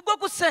kubwo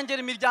gusengera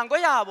imiryango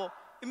yabo,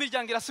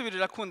 imiryango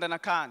irasubirira kundana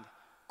kandi.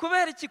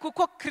 Kubera iki?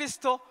 Kuko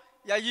Kristo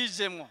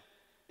yayijemo.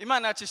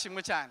 Imana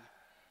yacishimwe cyane.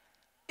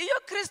 Iyo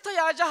Kristo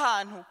yaje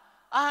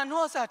ahantu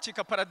hose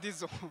hacika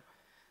paradizo.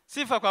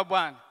 Sifa kwa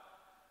Bwana.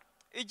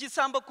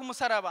 Igisambo ku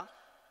musaraba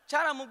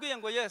cyaramubwiye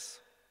ngo Yesu,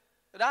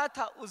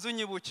 rata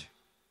uzunyibuke.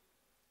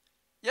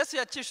 Yesu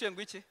yacishuye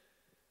ngo iki?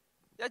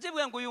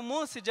 Yagiye ngo uyu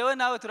munsi jewe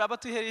nawe turaba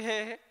tuheri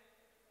hehe?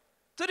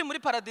 Turi muri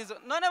paradizo.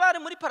 None bari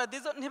muri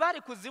paradizo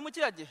ntibari kuzimu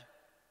kiriya gihe?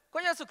 Ko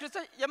Yesu Kristo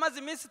yamaze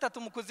iminsi 3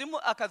 mu kuzimu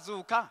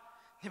akazuka,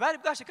 ntibari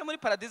bwashike muri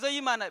paradizo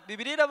y'Imana.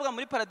 Bibiliya iravuga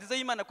muri paradizo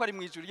y'Imana ko ari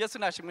mu ijuru. Yesu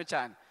nashimwe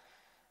cyane.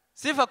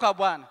 Sifa kwa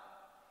Bwana.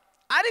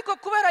 Ariko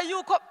kubera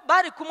yuko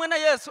bari kumwe na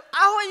Yesu,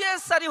 aho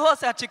Yesu ari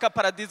hose hacika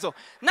paradizo.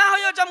 Naho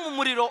yoja mu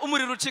muriro,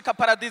 umuriro ucika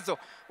paradizo.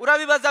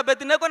 Urabibaza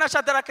Abedinego na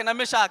Shadarake na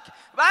Meshaki,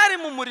 bari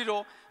mu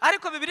muriro,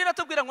 ariko Bibiliya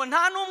iratubwira ngo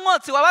nta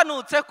n'umwotsi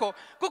wabanutseko,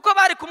 kuko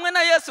bari kumwe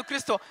na Yesu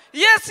Kristo.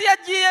 Yesu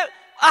yagiye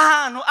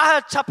ahantu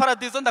ahaca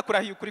paradizo,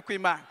 ndakurahiye ukuri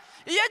kw'Imana.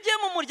 Iyo agiye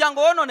mu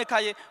muryango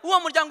wononekaye, uwo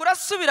muryango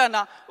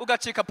urasubirana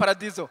ugacika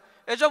paradizo.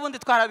 ejo bundi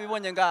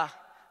twarabibonye ngaha,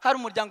 hari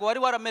umuryango wari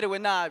waramerewe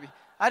nabi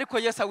ariko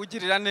Yesu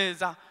awugirira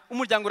neza,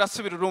 umuryango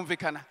urasubira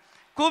urumvikana.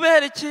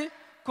 Kubera iki?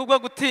 Kubwo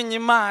gutinya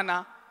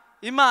Imana.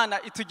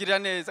 Imana itugirira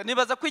neza.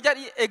 Nibaza ko ijya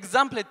ari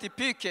example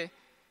typique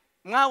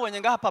mwabonye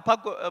ngaha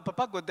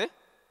Papa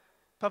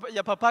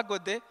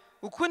Gode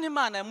ukuntu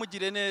Imana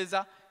yamugiriye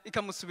neza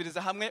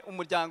ikamusubiriza hamwe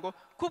umuryango.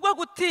 Kubwo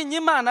gutinya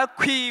Imana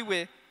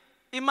kwiwe,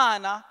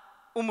 Imana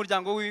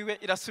umuryango wiwe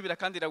irasubira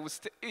kandi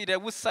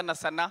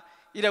irawusanasana,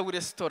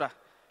 irawurestora.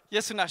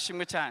 Yesu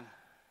nashimwe cyane.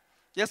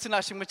 Yesu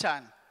nashimwe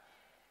cyane.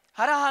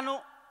 Hari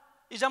ahantu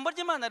ijambo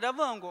ry'Imana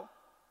riravuga ngo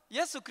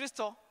Yesu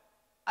Kristo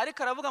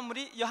ariko aravuga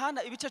muri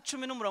Yohana ibice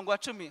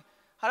 10:10,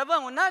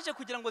 haravuga ngo naje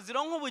kugira ngo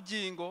zironke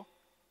ubugingo,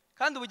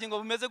 kandi ubugingo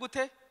bumeze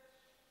gute?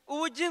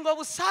 Ubugingo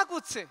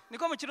busagutse,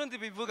 niko mu Kirundi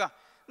bivuga.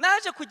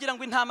 Naje kugira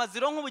ngo intama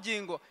zironke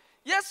ubugingo.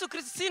 Yesu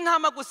Kristo si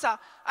intama gusa,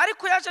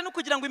 ariko yaje no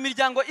kugira ngo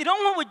imiryango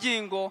ironke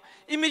ubugingo,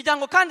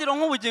 imiryango kandi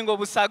ironke ubugingo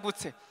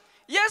busagutse.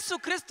 Yesu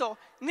Kristo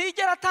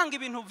ntigera atanga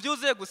ibintu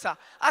byuzuye gusa,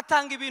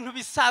 atanga ibintu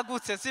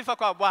bisagutse. Sifa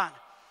kwa Bwana.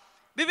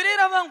 Bibiliya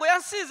iravuga ngo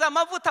yansize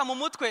amavuta mu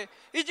mutwe,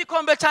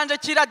 igikombe canje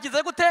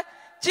kiragize gute?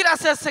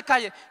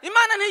 Kirasesekaye.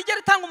 Imana ntigera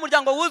itanga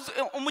umuryango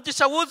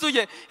umugisha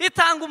wuzuye,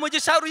 itanga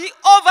umugisha uri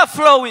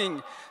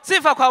overflowing.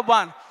 Sifa kwa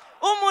Bwana.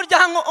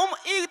 Umuryango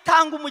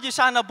itanga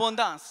umugisha na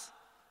abundance.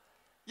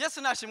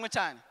 Yesu nashimwe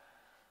cyane.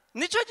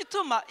 Nico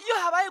gituma iyo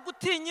habaye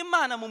gutinya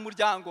Imana mu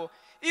muryango,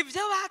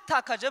 ibyo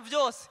batakaje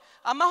byose,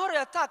 amahoro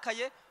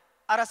yatakaye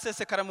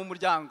arasesekara mu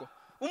muryango,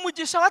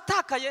 umugisha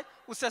watakaye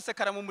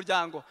usesekara mu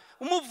muryango,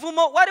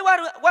 umuvumo wari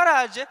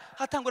waraje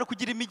hatangura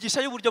kugira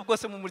imigisha y'uburyo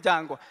bwose mu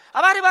muryango,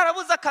 abari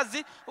barabuze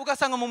akazi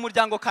ugasanga mu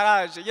muryango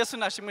karaje. Yesu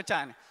nashimwe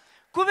cyane.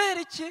 Kubera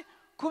iki?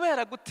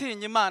 Kubera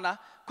gutinya Imana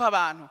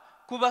kw'abantu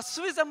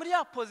kubasubiza muri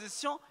ya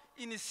position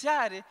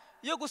initiale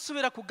yo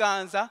gusubira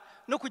kuganza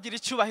no kugira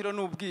icyubahiro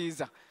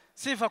n'ubwiza.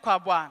 Sifa kwa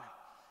Bwana.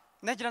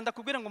 Nagira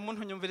ndakubwira ngo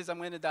umuntu nyumviriza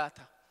mwene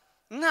data,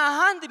 nta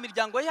handi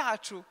imiryango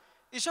yacu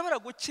ishobora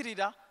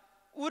gukirira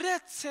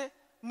uretse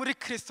muri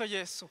Kristo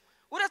Yesu,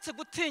 uretse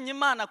gutinya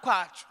Imana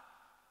kwacu,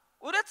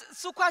 uretse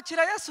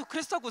sukwakira Yesu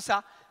Kristo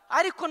gusa,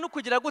 ariko no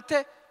kugira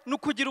gute? No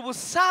kugira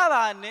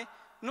ubusabane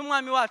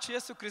n'umwami wacu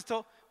Yesu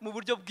Kristo mu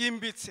buryo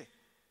bwimbitse.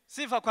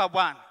 Sifa kwa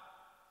Bwana.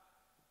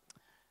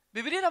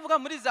 Bibiliya iravuga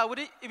muri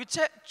Zaburi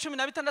ibice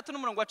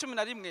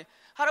 16:11,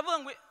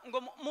 haravuga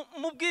ngo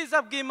mu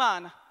bwiza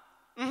bw'Imana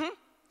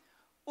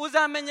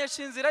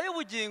uzamenyesha inzira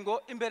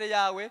y'ubugingo, imbere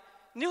yawe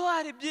niho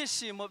hari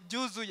ibyishimo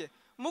byuzuye,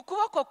 mu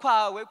kuboko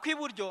kwawe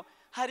kw'iburyo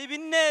hari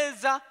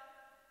ibineza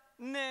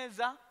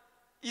neza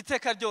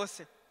iteka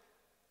ryose.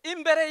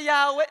 Imbere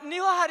yawe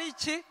niho hari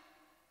iki?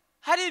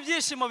 Hari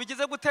ibyishimo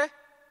bigize gute?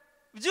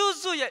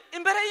 Byuzuye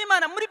imbere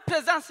y'Imana, muri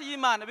presence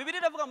y'Imana.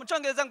 Bibiliya iravuga mu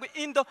Cyongereza ngo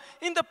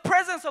in the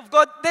presence of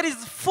God there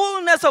is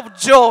fullness of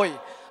joy.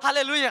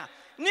 Hallelujah.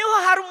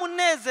 Niho hari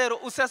umunezero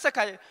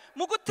usesekaye.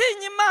 Mu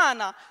gutinya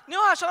Imana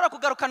niho hashobora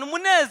kugarukana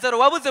umunezero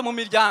wabuze mu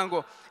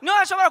miryango, niho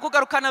hashobora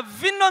kugarukana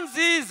vino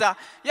nziza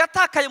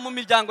yatakaye mu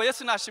miryango.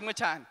 Yesu nashimwe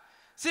cyane.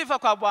 Sifa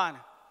kwa Bwana.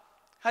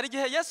 Hari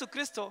igihe Yesu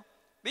Kristo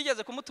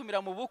bigeze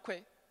kumutumira mu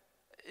bukwe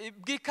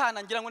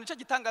bw'Ikana, ngira ngo nico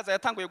gitangaza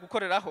yatanguye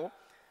gukoreraho.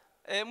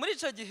 Muri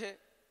ico gihe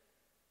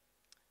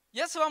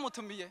Yesu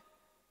bamutumiye,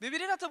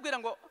 Bibiliya iratubwira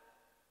ngo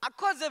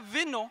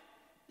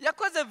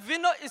yakoze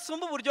vino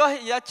isumba uburyohe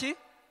iyaki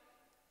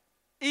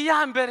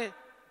iya mbere.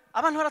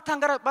 Abantu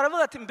baratangara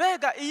baravuga ati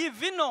mbega iyi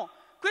vino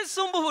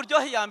kwisumba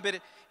uburyohe iya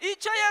mbere.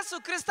 Icyo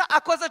Yesu Kristo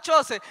akoze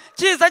cyose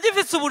kiza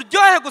gifite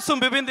uburyohe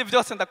gusumba ibindi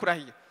byose.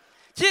 Ndakurahiye,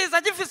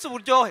 kiza gifite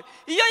uburyohe.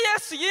 Iyo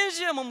Yesu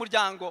yinjiye mu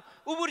muryango,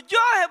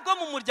 uburyohe bwo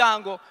mu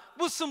muryango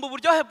busumba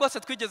uburyohe bwose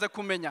twigeze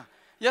kumenya.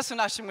 Yesu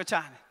nashimwe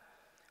cyane.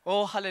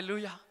 Oh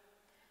haleluya.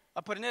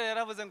 Apolinere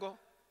yaravuze ngo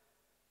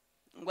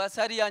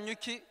asali ya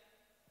nyuki,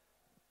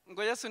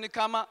 ngo Yesu ni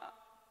kama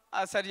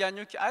asali ya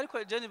nyuki,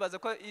 ariko je nibaza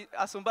ko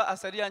asumba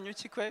asali ya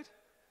nyuki kweli.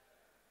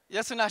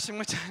 Yesu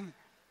nashimwe cyane.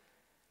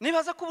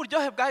 Nibaza ko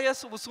uburyohe bwa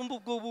Yesu busumba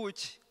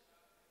ubw'ubuki,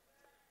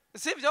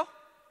 sibyo?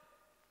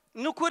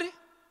 Nukuri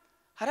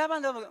hari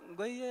abandi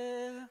ngo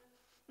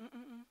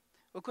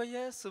uko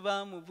Yesu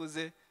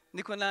bamuvuze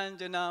niko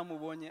nanje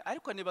namubonye,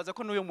 ariko nibaza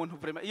ko n'uyo muntu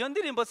vraiment iyo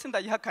ndirimbo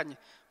sindayihakanye,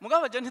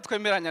 mugabo je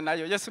ntitwemeranya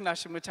nayo. Yesu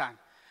nashimwe cyane.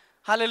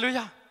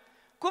 Haleluya.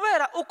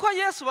 Kubera uko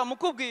Yesu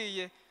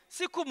bamukubwiye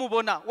si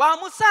kumubona,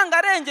 wamusanga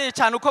arengeye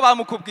cyane uko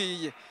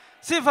bamukubwiye.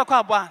 Sifa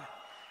kwa Bwana.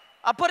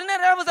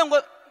 Apolinere yaravuze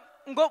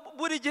ngo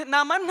buri gihe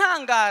nama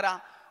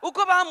ntangara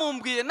uko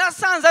bamumbwiye,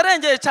 nasanze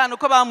arengeye cyane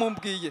uko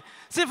bamumbwiye.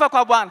 Sifa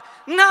kwa Bwana.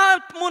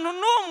 Nta muntu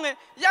numwe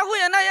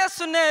yahuye na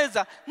Yesu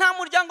neza, nta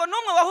muryango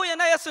numwe wahuye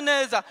na Yesu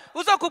neza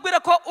uzokubwira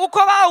ko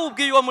uko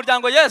bawubwiye uwo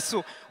muryango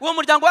Yesu, uwo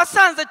muryango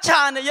wasanze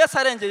cyane Yesu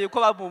arengeye uko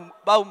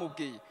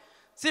bawumubwiye.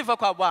 Sifa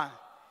kwa Bwana.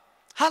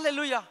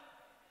 Haleluya.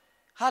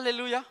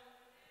 Haleluya.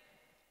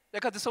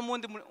 Reka dusome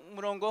undi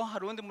murongo,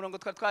 hari undi murongo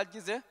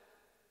twagize.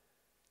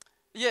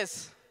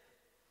 Yes.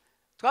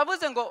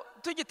 Twavuze ngo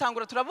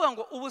tugitangura turavuga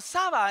ngo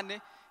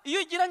ubusabane,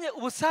 iyo ugiranye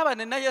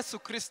ubusabane na Yesu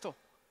Kristo,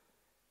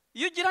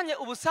 iyo ugiranye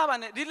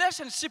ubusabane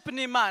relationship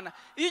n'Imana,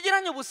 iyo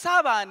ugiranye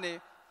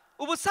ubusabane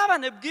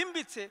ubusabane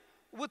bwimbitse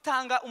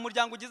butanga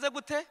umuryango ugize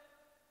gute?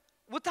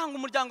 Butanga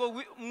umuryango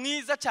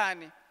mwiza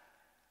cyane.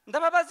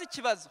 Ndababaza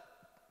ikibazo,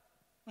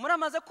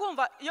 muramaze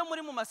kumva iyo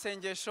muri mu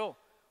masengesho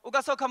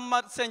ugasohoka mu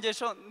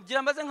masengesho,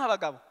 ngira mbaze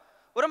nk'abagabo,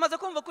 uramaze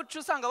kumva ko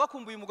usanga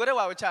wakumbuye umugore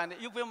wawe cyane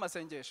iyo uvuye mu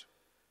masengesho,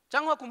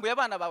 cyangwa wakumbuye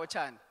abana bawe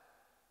cyane?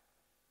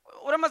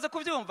 Uramaze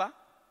kubyumva?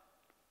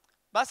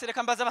 Basi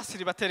reka mbaza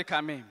basiri batereka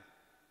amen.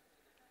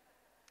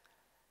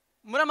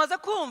 Muramaze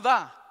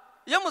kumva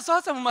iyo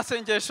musohotse mu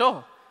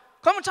masengesho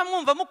ko muca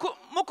mwumva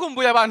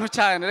mukumbuye abantu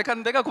cyane? Reka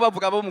ndeka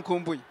kubavuga abo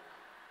mukumbuye.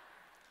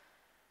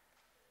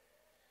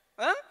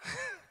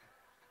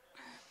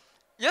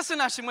 Yesu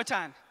nashimwe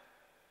cyane,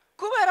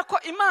 kubera ko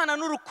Imana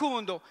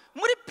n'urukundo,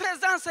 muri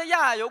presence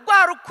yayo,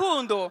 rwa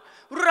rukundo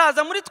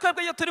ruraza muri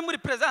twebwe. Iyo turi muri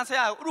presence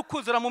yayo,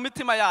 rukuzura mu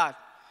mitima yayo.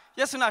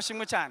 Yesu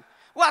nashimwe cyane.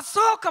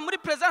 Wasohoka muri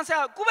presence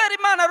yayo kubera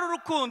Imana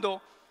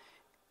n'urukundo.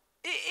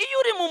 Iyo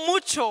uri mu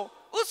mucyo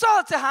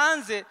usohotse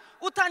hanze,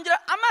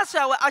 utangira amaso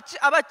yawe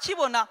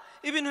abakibona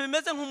ibintu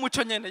bimeze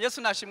nk'umucyo nyene.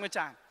 Yesu nashimwe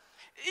cyane.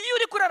 Iyo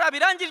uri kuraraba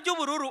irangi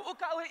ry'ubururu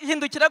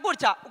ukahindukira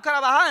gutya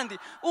ukaraba ahandi,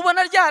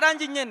 ubona rya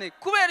rangi nyene,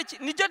 kubera iki?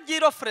 Niryo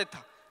ryirofreta.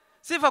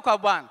 Sifa kwa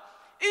Bwana.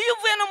 Iyo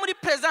uvuye no muri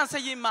presence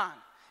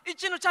y'Imana,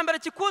 ikintu cyambere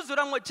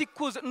kikuzuramwe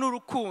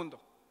n'urukundo.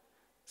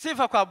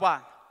 Sifa kwa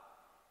Bwana.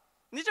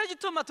 Nicyo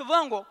gituma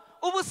tuvuga ngo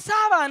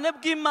ubusabane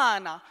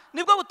bw'Imana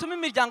nibwo butuma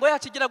imiryango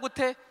yacu igira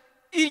gute?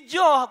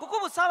 Iryoha. Kuko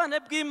ubusabane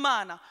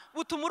bw'Imana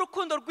butuma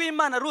urukundo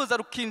rw'Imana ruza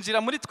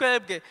rukinjira muri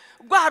twebwe.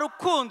 Rwa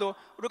rukundo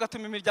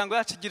rugatuma imiryango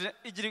yacu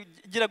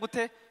igira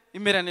gute?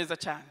 Imera neza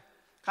cyane.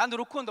 Kandi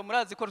urukundo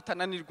murazi ko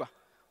rutananirwa,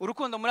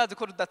 urukundo murazi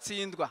ko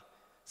rudatsindwa.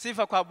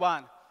 Sifa kwa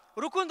Bwana.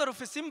 Urukundo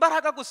rufise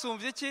imbaraga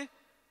gusumvya iki?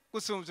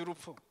 Gusumvya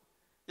urupfu.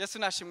 Yesu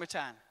nashimwe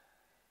cyane.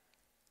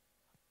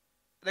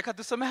 Reka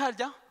dusome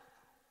harya.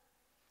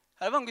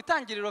 Haravuga ngo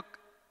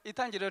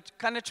Itangiriro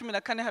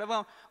 4:14,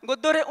 haravuga ngo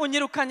dore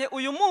unyirukanye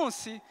uyu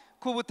munsi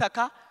ku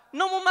butaka,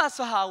 no mu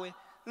maso hawe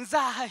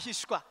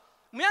nzahahishwa.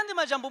 Mu yandi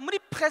majambo, muri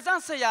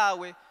presence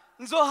yawe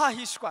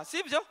nzohahishwa.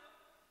 Sibyo?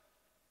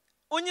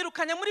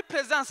 Unyirukanye muri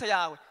presence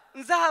yawe,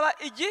 nzaba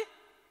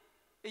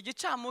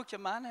igicamuke.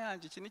 Mana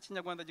yanjye, iki ni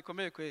Kinyarwanda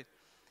gikomeye kweli.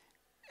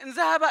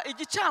 Nzaba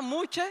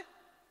igicamuke.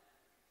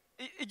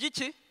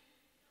 Igiki?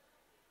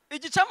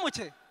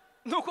 Igicamuke.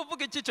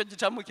 Nukuvuga iki cyo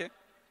gicamuke?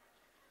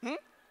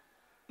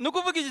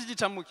 Nukuvuga iki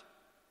gicamuke?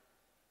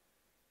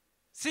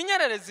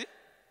 Sinyererezi?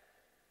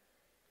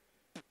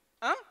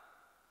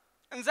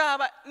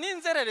 Nzaba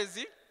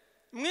n'inzererezi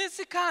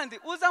mwisi, kandi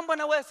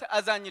uzambona wese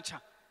azanyica.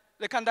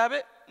 Reka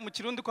ndabe mu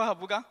Kirundi ko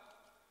havuga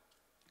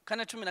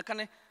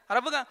 4:14,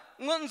 haravuga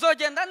ngo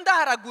nzogenda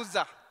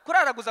ndaraguza.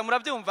 Kuraraguza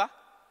murabyumva?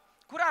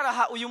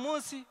 Kuraraha uyu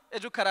munsi,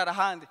 ejo karara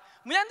handi.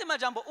 Mu yandi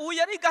majambo, uyu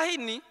yari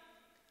gahini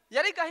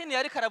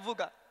yari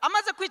karavuga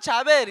amaze kwica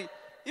Abeli.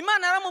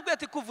 Imana yaramubwiye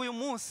ati kuva uyu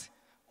munsi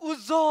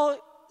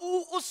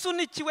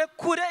usunikiwe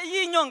kure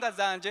y'inyonga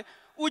zanje,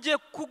 ugiye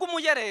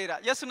kugumuyerera.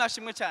 Yesu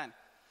nashimwe cyane.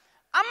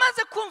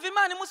 Amaze kumva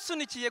Imana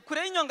imusunikiye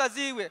kure y'inyonga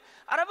ziwe,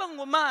 aravuga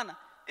ngo Mana,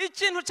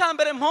 ikintu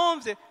cyambere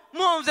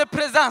mpomvye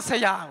presence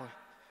yawe.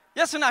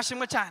 Yesu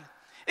nashimwe cyane.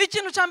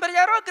 Ikintu cyambere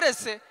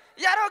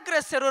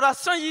yarogrese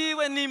relation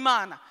yiwe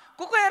n'Imana,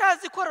 kuko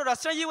yarazi ko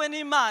relation yiwe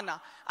n'Imana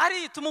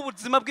ari ituma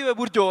ubuzima bwiwe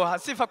buryoha.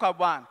 Sifa kwa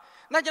Bwana.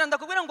 Nagira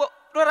ndakubwira ngo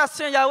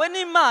relation yawe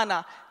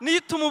n'Imana ni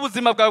ituma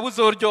ubuzima bwawe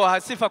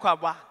buzoryoha. Sifa kwa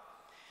Bwana.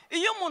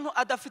 Iyo umuntu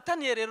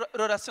adafitaniye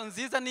relation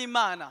nziza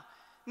n'Imana,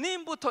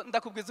 n'imbuto,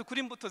 ndakubwiza ukuri,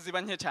 imbuto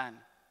ziba nke cyane.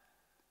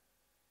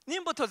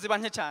 N'imbuto ziba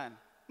nke cyane.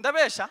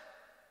 Ndabesha?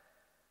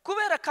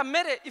 Kubera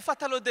kamere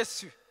ifata lo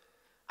dessus.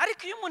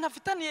 Ariko iyo umuntu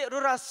afitaniye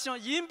relation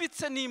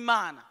yimbitse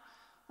n'Imana,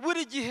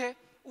 buri gihe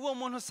uwo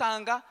muntu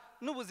usanga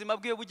n'ubuzima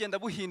bwiwe bugenda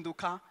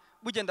buhinduka,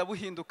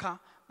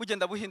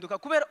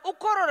 kubera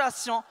uko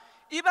relation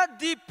iba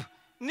deep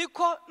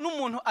niko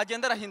n'umuntu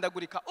agenda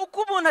arahindagurika.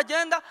 Uko umuntu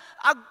agenda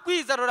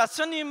agwiza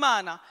relation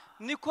n'Imana,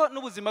 niko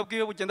n'ubuzima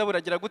bwiwe bugenda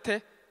buragira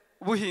gute?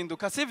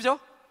 Buhinduka. Sibyo?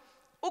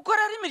 Uko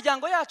rero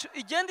imiryango yacu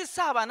igenda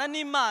isabana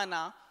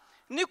n'Imana,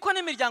 niko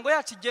n'imiryango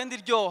yacu igenda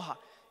iryoha.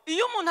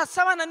 Iyo umuntu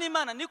asabana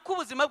n'Imana, niko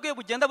ubuzima bwiwe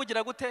bugenda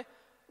bugira gute?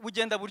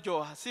 Bugenda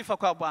buryoha. Sifa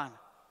kwa Bwana.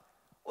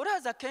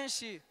 Uraza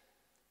kenshi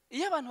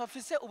iyo abantu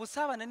bafise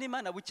ubusabane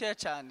n'Imana bukeya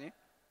cyane,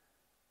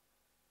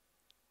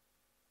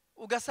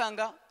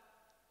 ugasanga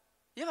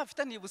iyo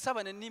bafitaniye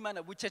ubusabane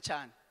n'Imana buke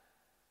cyane,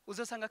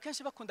 uzasanga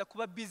kenshi bakunda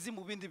kuba busy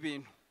mu bindi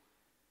bintu.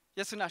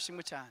 Yesu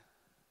nashimwe cyane.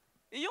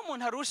 Iyo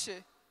umuntu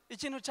arushe,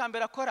 ikintu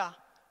cyambere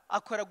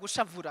akora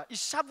gushavura.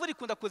 Ishavu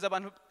rikunda kuza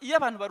abantu, iyo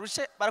abantu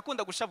barushe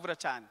barakunda gushavura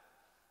cyane.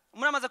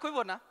 Muramaze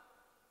kubibona?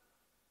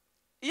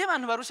 Iyo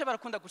abantu barushe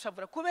barakunda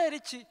gushavura. Kubera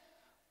iki?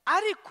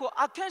 Ariko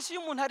akenshi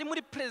iyo umuntu ari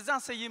muri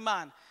presence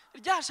y'Imana,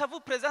 rya shavu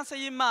presence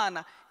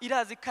y'Imana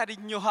irazi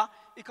karinyoha,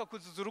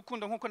 ikakuzuza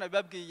urukundo nkuko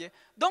nabibabwiye.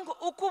 Donc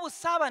uko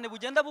ubusabane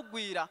bugenda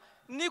bugwira,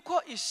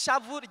 niko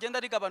ishavu rigenda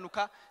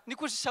rigabanuka,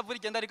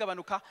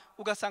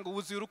 ugasanga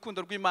wuzuye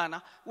urukundo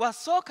rw'Imana.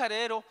 Wasoka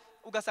rero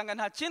ugasanga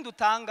nta kindi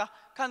utanga,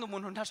 kandi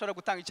umuntu ntashobora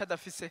gutanga icyo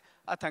adafise,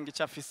 atanga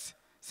icyo afise.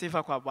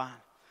 Sifa kwa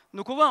Bwana.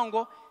 Nukuvuga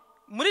ngo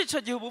muri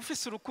icyo gihe uba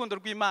ufise urukundo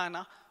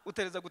rw'Imana,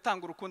 utereza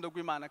gutanga urukundo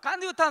rw'Imana.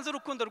 Kandi iyo utanze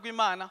urukundo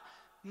rw'Imana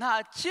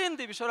nta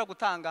kindi bishobora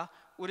gutanga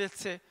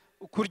uretse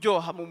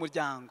ukuryoha mu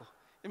muryango.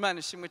 Imana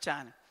ishimwe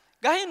cyane.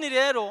 Gahini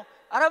rero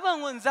aravuga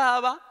ngo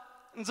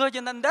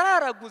nzogenda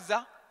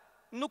ndararaguza.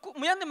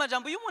 Mu yandi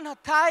majambo, iyo umuntu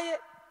ataye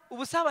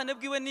ubusabane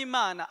bwiwe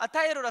n'Imana,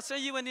 ataye relation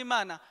yiwe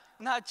n'Imana,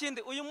 nta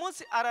kindi. Uyu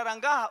munsi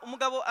ararangaha,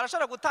 umugabo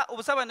arashobora guta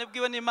ubusabane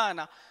bwiwe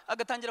n'Imana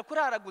agatangira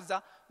kuraraguza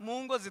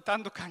mu ngo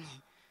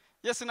zitandukanye.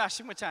 Yesu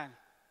nashimwe cyane.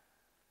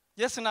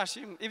 Yesu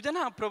nashimwe. Ibyo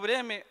nta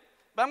probleme,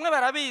 bamwe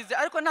barabizi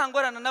ariko nta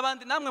ngorana,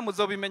 n'abandi namwe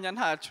muzobimenya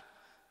ntacyo.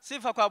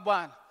 Sifa kwa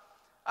Bwana.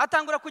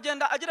 Atangura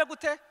kugenda agira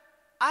gute?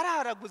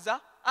 Araraguza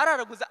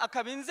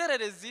akaba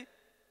inzererezi.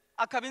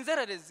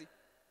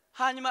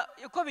 Hanyuma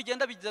uko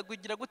bigenda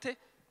bigira gute?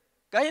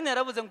 Gahini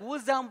yaravuze ngo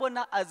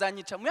uzambona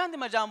azanyica. Mu yandi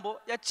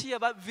majambo yaciye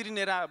aba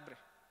vulnerable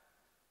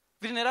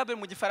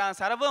mu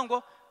gifaransa. Aravuga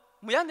ngo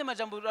mu yandi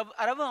majambo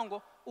aravuga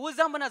ngo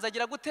uzambona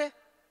azagira gute?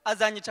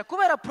 Azanyica,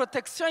 kubera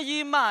protection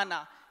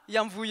y'Imana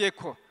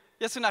yamvuyeko.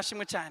 Yesu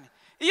nashimwe cyane.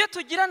 Iyo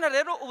tugirana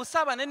rero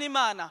ubusabane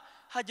n'Imana,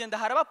 hagenda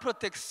haraba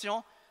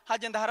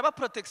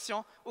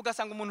protection,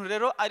 ugasanga umuntu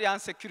rero ari en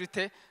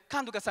sécurité,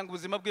 kandi ugasanga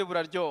ubuzima bwe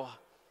buraryoha.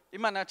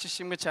 Imana yacu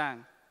ishimwe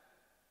cyane.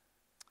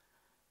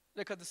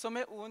 Reka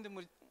dusome uwundi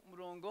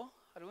murongo.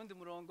 Hari uwundi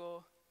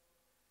murongo.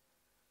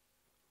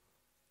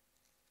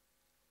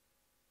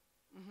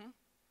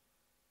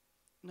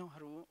 No,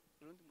 hari uwundi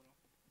murongo.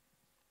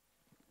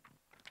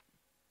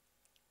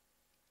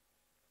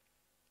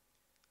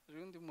 Hari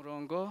uwundi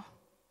murongo.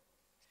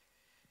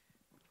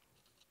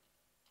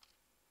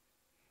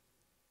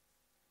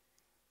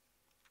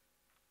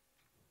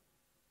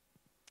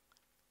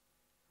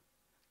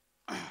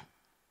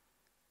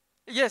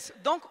 Yes,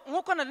 donc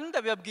nkuko nari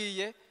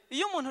ndabibabwiye,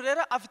 iyo umuntu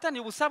rero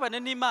afitaniye ubusabane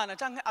n'Imana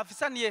cyangwa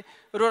afisaniye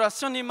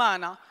relation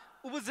n'Imana,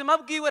 ubuzima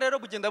bwiwe rero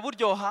bugenda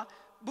buryoha,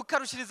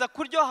 bukarushiriza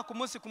kuryoha ku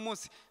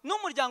munsi.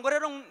 N'umuryango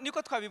rero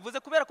niko twabivuze,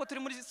 kubera ko turi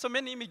muri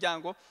someni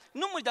y'imiryango.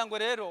 N'umuryango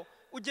rero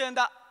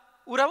ugenda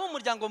uraba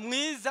umuryango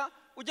mwiza,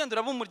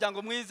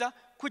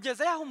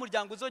 kugeza yaho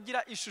umuryango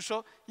uzogira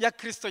ishusho ya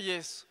Kristo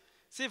Yesu.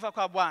 Sifa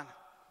kwa Bwana.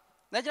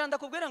 Nagira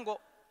ndakubwira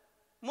ngo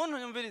muntu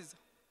nyumviriza,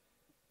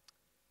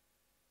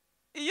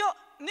 iyo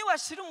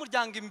niwashira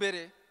umuryango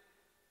imbere,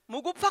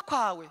 mu gupfa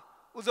kwawe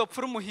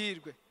uzopfura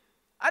umuhirwe,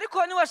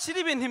 ariko niwashira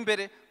ibintu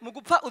imbere, mu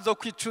gupfa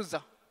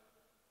uzokwicuza.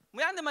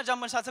 Mu yandi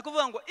majambo nshatse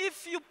kuvuga ngo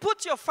if you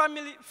put your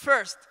family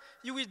first,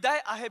 you will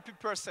die a happy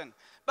person,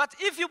 but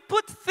if you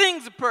put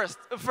things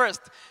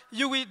first,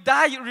 you will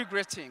die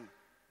regretting.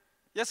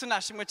 Yesu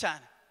nashimwe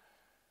cyane.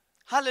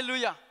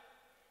 Hallelujah.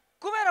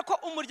 Kubera ko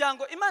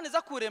umuryango Imana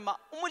iza kurema,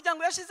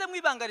 umuryango yashizemo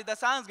ibanga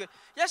ridasanzwe,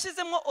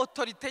 yashizemo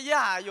autorite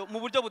yayo mu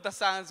buryo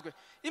budasanzwe.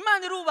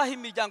 Imana irubaha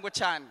imiryango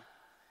cyane.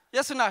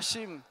 Yesu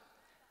nashimwe.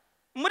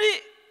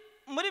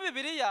 Muri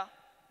Bibiliya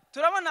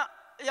turabona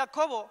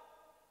Yakobo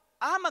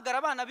ahamagara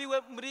abana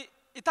biwe muri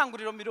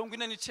Itanguriro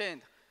 49.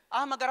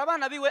 Ahamagara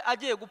abana biwe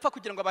agiye gupfa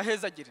kugira ngo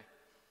abahezagire.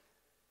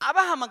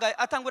 Abahamagaye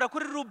atangura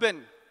kuri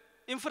Ruben,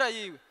 imfura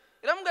yiwe.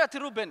 Iramubwira ati,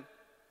 Ruben,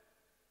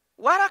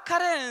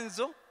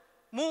 warakarenzo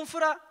mu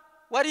mfura,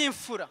 wari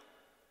imfura,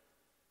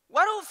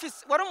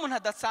 wari umuntu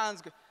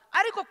adasanzwe,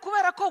 ariko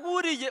kubera ko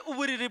buriye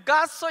uburiri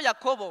bwa so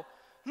Yakobo,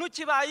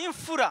 ntukibaye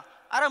imfura,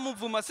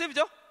 aramuvuma.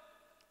 Sibyo?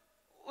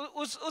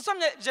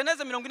 Usomye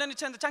Geneze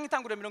 49 cyangwa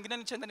Itanguriro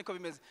 49 niko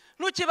bimeze.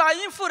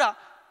 Ntukibaye imfura,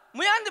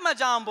 mu yandi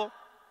majambo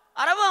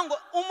aravuga ngo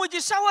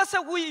umugisha wose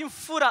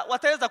w'imfura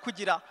wateza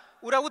kugira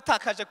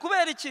urawutakaje.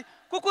 Kubera iki?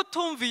 Kuko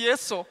utumviye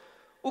so,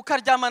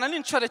 ukaryamana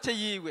n'inshoreke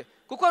yiwe.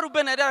 Kuko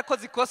Ruben yari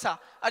yarakoze ikosa,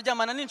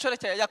 aryamana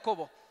n'inshoreke ya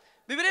Yakobo.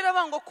 Bibiliya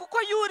iravuga ngo kuko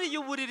yuriye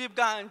uburiri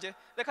bwanje.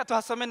 Reka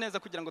tuhasome neza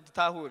kugira ngo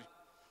dutahure.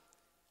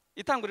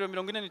 Itanguriro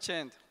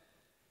 49.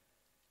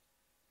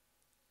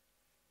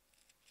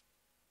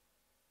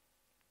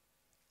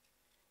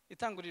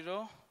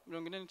 Itanguriro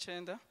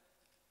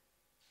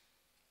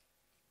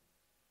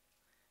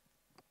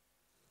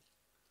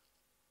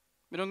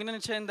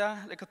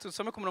 49. Reka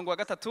tusome ku murongo wa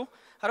 3.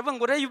 Haravuga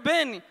ngo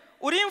Reyubeni,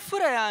 uri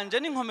imfura yanje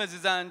n'inkomezi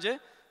zanje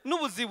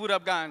n'ubuzibura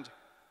bwanje.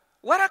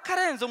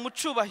 Warakarenzo mu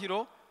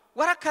cubahiro,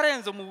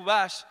 warakarenzo mu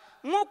bubasha.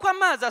 Nkuko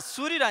amazi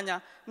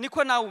asuriranya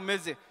niko nawe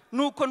umeze.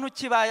 Nuko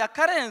ntukibaye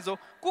akarenzo,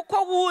 kuko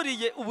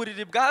wuriye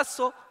uburiri bwa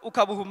so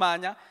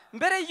ukabuhumanya,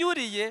 mbere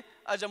yuriye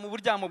aja mu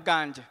buryamo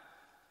bwanje.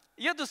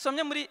 Iyo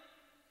dusomye muri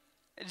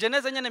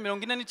Geneze nyene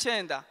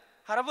 49,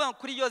 haravuga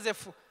kuri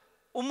Yosefu,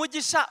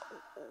 umugisha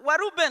wa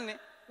Ruben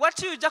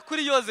waciye uja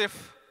kuri Yosefu.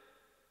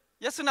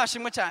 Yesu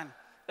nashimwe cyane.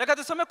 Reka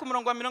dusome ku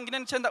murongo wa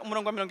 49,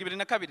 umurongo wa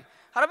 22.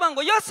 Haravuga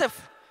ngo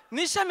Yosefu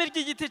ni ishami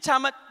ry'igiti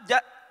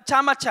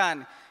cyama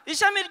cyane.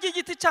 Ishami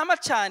ry'igiti cyama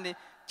cyane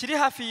kiri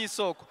hafi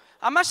y'isoko.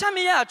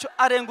 Amashami yacu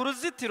arenga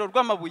uruzitiro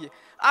rw'amabuye.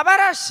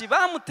 Abarashi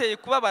bamuteye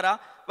kubabara,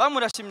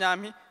 bamurasha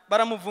imyampi,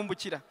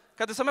 baramuvumbukira.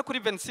 Kadusome kuri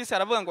 26,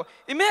 haravuga ngo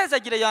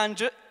imihezagire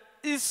yanje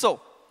iso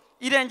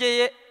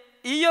irengeye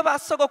iyo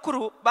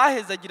basogokuru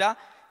bahezagira,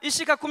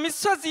 ishika ku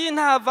misozi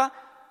y'intava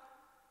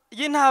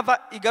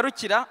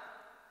igarukira,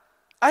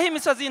 aho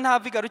imisozi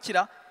y'intava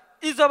igarukira,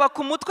 izoba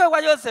ku mutwe wa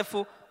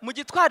Yosefu mu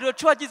gitwariro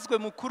cy'uwagizwe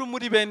mukuru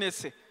muri bene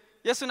se.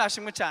 Yesu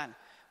nashimwe cyane.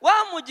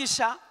 Wa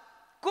mugisha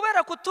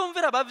kubera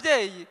kutumvira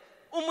ababyeyi,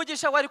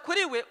 umugisha wari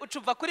kuri we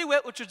ucuva kuri we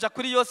ucuja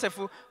kuri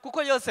Yosefu,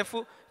 kuko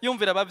Yosefu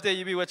yumvira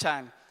ababyeyi biwe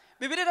cyane.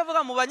 Bibiliya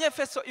iravuga mu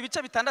Banyefeso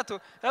ibice 6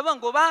 iravuga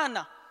ngo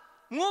bana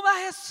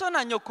mwubahe so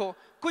na nyoko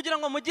kugira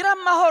ngo mugire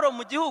amahoro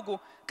mu gihugu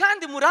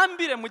kandi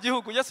murambire mu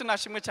gihugu. Yesu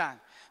nashimwe cyane.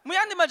 Mu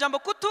yandi majambo,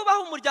 kutubaha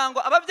umuryango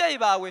ababyeyi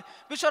bawe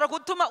bishobora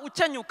gutuma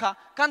ukenyuka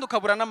kandi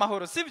ukabura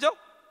n'amahoro, sibyo?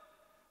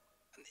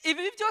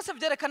 Ibi byose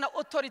byerekana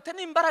autorite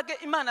n'imbaraga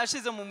Imana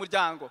yashize mu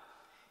muryango.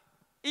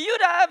 Iyo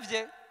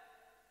uravye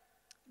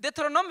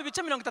Deuteronome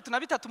ibice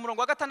 33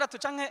 umurongo wa 6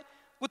 canke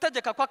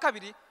gutegeka kwa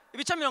kabiri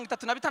ibice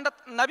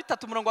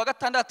 33 umurongo wa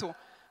 6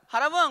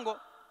 haravuga ngo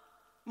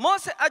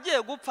Mose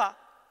agiye gupfa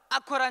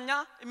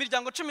akoranya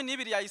imiryango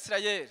 12 ya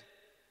Isirayeli,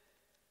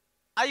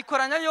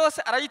 ayikoranya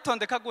yose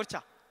arayitondeka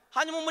gutya.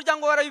 Hanyuma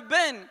umuryango wa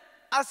Rubeni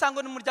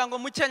asanga ni umuryango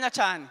mukenya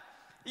cyane.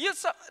 Iyo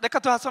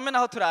reka tuhasome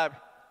naho turabe.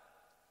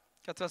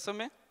 Reka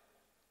tuhasome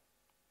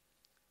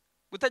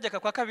gutegeka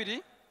kwa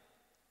kabiri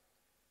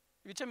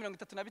ibice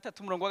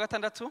 33 umurongo wa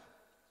 6.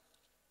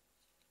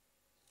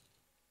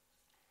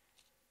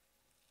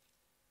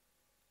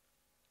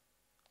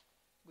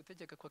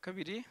 Gutegeka kwa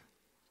kabiri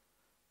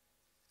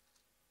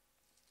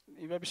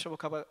iba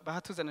bishoboka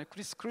bahatuzana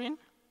kuri screen.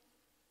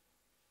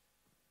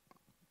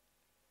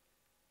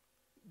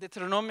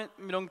 Deuteronome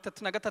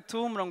 33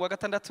 umurongo wa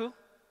 6.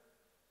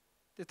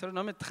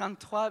 Deuteronome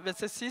 33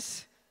 verset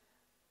 6.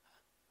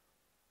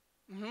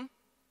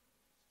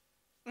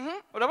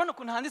 Urabona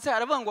ukuntu handitse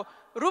aravuga ngo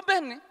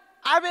Rubeni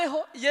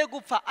abeho ye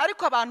gupfa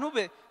ariko abantu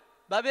be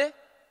babe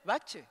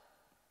bake.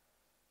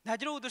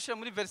 Ntagira udushira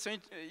muri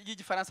version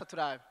y'igifaransa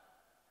turabe.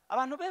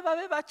 Abantu be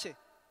babe bake.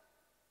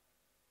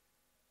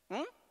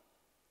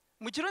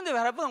 Mu Kirundi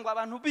baravuga ngo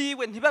abantu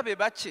biwe ntibabe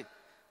bake.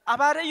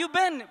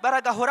 Abareyubeni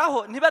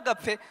baragahoraho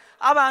ntibagapfe,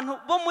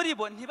 abantu bo muri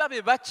bo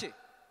ntibabe bake.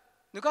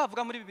 Niko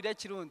havuga muri Bibiliya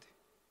y'Kirundi.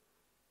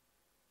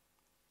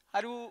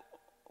 Hari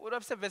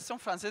urafise version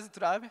française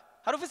turabe.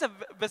 Hari ufise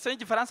version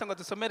y'igifaransa ngo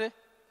dusomere?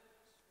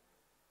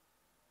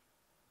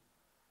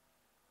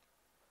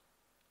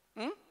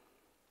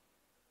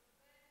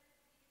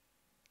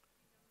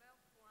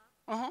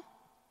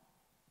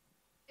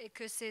 Et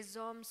que ces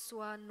hommes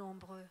soient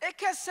nombreux. Et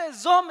que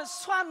ces hommes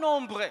soient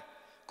nombreux.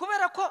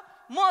 Kubera ko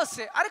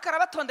Mose ariko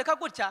arabatondeka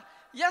gutya,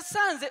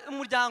 yasanze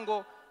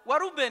umuryango wa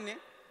Rubeni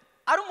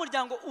ari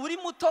umuryango uri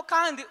muto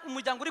kandi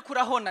umuryango uri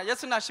kurahona.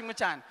 Yesu nashimwe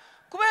cyane.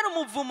 Kubera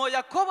umuvumo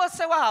Yakobo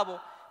se wabo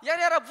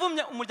yari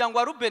yaravumye umuryango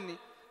wa Rubeni,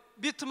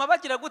 bituma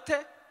bagira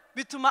gute?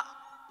 Bituma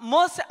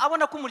Mose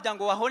abona ko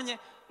umuryango wahonye.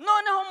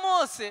 Noneho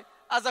Mose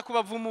aza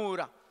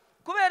kubavumura.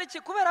 Kubera iki?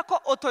 Kubera ko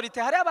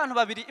autorite, hari abantu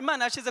babiri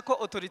Imana yashize ko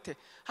autorite.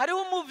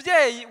 Hariho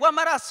umuvyeyi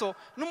w'amaraso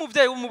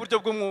n'umuvyeyi wo mu buryo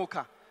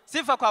bw'umwuka.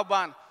 Sifa kwa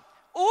Bwana.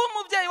 Uwo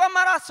muvyeyi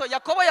w'amaraso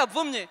Yakobo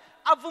yavumye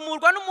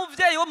avumurwa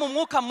n'umuvyeyi wo mu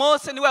mwuka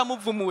Mose niwe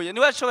yamuvumuye,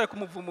 niwe yashoboye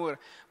kumuvumura.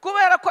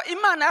 Kubera ko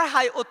Imana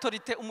yahaye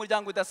autorite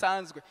umuryango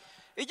udasanzwe.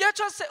 Igihe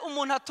cyose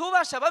umuntu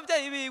atubasha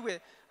abavyeyi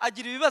biwe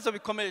agira ibibazo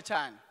bikomeye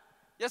cyane.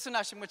 Yesu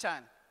nashimwe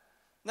cyane.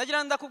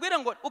 Nagira ndakubwire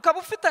ngo ukaba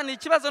ufitanye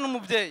ikibazo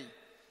n'umuvyeyi,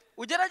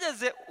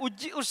 ugerageze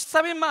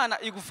usaba Imana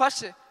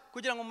igufashe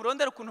kugira ngo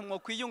murondere ukuntu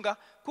mwokwiyunga,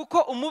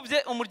 kuko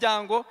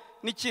umuryango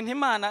ni ikintu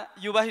Imana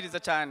yubahiriza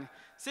cyane.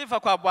 Sifa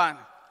kwa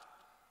Bwana.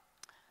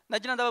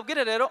 Nagira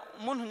ndababwire rero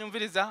umuntu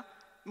nyumviriza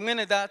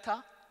mwene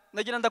data,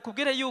 nagira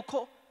ndakubwire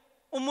yuko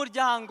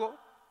umuryango,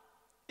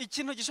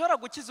 ikintu gishobora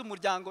gukiza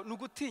umuryango ni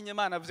ugutinya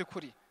Imana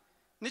by'ukuri.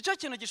 Nicyo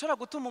kintu gishobora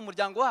gutuma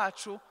umuryango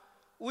wacu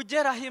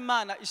ugeraho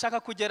Imana ishaka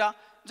kugera.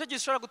 Nicyo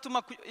gishobora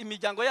gutuma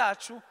imiryango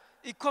yacu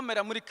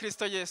ikomera muri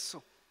Kristo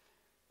Yesu.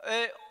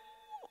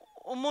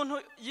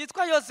 Umuntu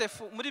yitwa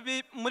Yosefu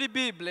muri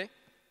Bible,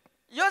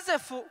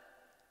 Yosefu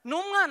ni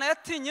umwana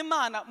yatinye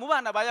Imana mu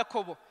bana ba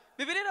Yakobo.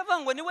 Bibiliya iravuga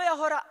ngo niwe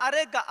yahora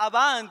arega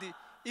abandi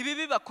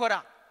ibibi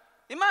bakora.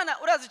 Imana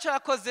urazi icyo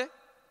yakoze?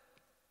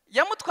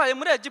 Yamutwaye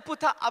muri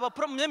Egiputa aba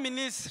premier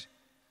ministre.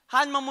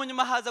 Hanyuma mu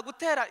nyuma haza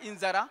gutera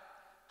inzara.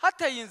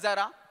 Hateye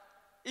inzara,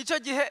 icyo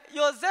gihe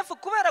Yosefu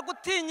kubera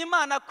gutinya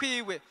Imana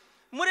kwiwe,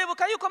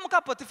 muribuka yuko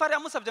muka Potifari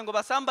yamusabye ngo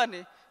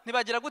basambane,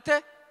 ntibagira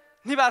gute?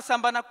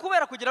 Ntibasambana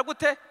kubera kugira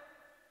gute?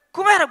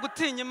 Kubera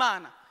gutinya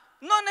Imana.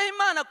 Noneho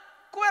Imana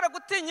kubera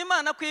gutinya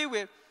Imana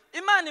kwiwe,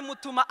 Imana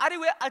imutuma ari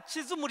we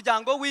akiza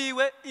umuryango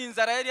wiwe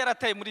inzara yari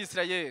yarateye muri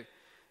Isirayeli.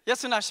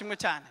 Yesu nashimwe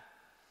cyane.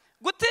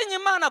 Gutinya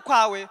Imana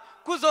kwawe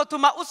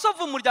kuzotuma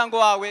usova umuryango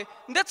wawe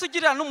ndetse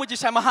ugirira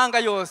n'umugisha amahanga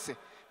yose.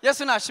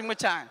 Yesu nashimwe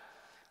cyane.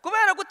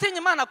 Kubera gutinya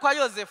Imana kwa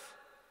Yosefu,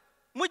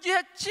 mu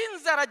gihe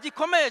cy'inzara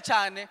gikomeye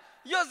cyane,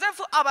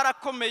 Yosefu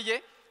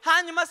abarakomeye.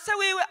 Hanyuma se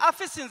wiwe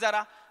afise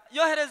inzara,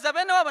 yohereza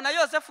bene wabo na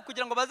Yosefu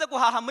kugira ngo baze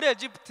guhaha muri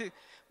Egypt.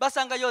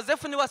 Basanga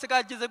Yosefu ni wasigaye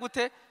agize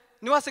gute?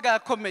 Ni wasigaye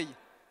akomeye.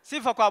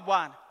 Sifa kwa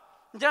Bwana.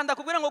 Ngira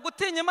ndakubwira ngo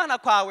gutinya Imana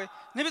kwawe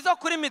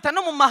ntibizokurimita,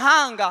 no mu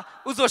mahanga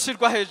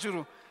uzoshirwa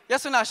hejuru.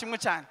 Yesu nashimwe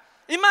cyane.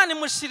 Imana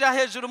imushira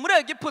hejuru muri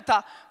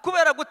Egiputa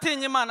kubera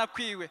gutinya Imana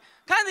kwiwe,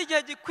 kandi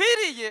igihe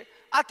gikwiriye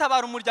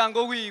atabara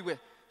umuryango wiwe.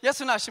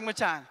 Yesu nashimwe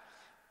cyane.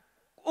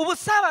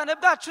 ubusabane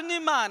bwacu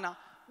n'Imana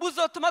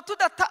buzotuma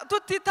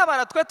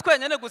tutitabara twe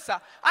twenyene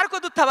gusa, ariko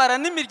dutabara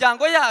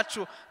n'imiryango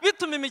yacu,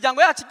 bituma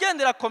imiryango yacu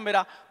igendera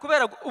komera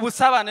kubera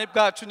ubusabane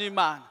bwacu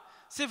n'Imana.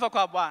 Sifa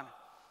kwa Bwana.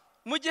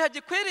 Mu gihe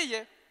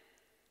gikwiriye,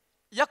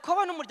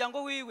 Yakobo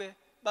n'umuryango wiwe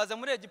baza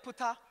muri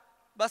Egiputa,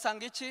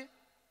 basanga iki?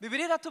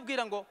 Bibiliya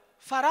iratubwira ngo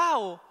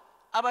Farawo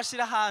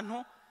abashira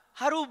ahantu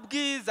hari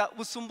ubwiza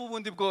busumba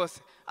ubundi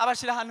bwose,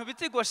 abashira ahantu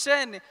biti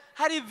Goshene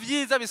hari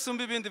ibyiza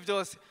bisumba ibindi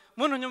byose.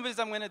 Muntu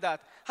nyumviriza mwene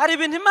data, hari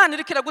ibintu Imana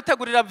iriko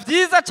iragutegurira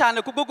byiza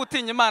cyane kubwo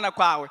gutinya Imana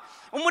kwawe.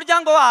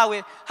 Umuryango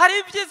wawe hari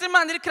ibyiza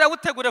Imana iriko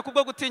iragutegurira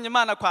kubwo gutinya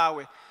Imana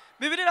kwawe.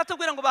 Bibiliya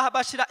iratubwira ngo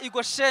bashira i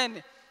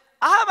Goshene,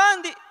 aho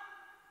abandi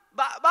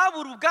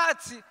babura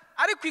ubwatsi,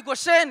 ariko i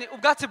Goshene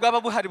ubwatsi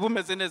bwaba buhari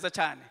bumeze neza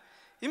cyane.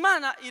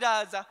 Imana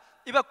iraza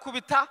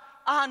ibakubita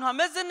ahantu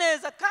hameze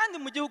neza kandi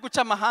mu gihugu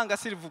cy'amahanga,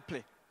 s'il vous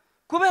plaît,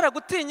 kubera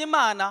gutinya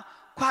Imana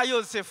kwa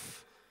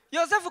Yosefu.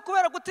 Yosefu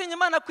kubera gutinya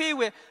Imana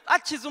kwiwe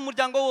akiza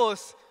umuryango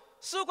wose.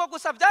 Si uko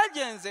gusa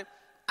byagenze,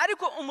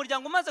 ariko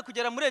umuryango umaze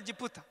kugera muri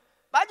Egiputa,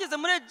 bageze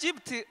muri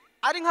Egypte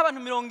ari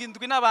nk'abantu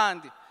 70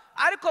 n'abandi,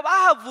 ariko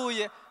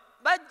bahavuye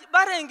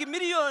barenga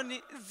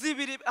miliyoni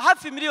 2,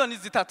 hafi miliyoni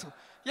 3.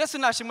 Yesu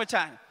nashimwe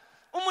cyane.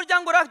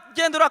 Umuryango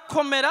uragenda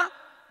urakomera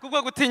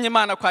kubwo gutinya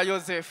Imana kwa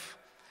Yosefu.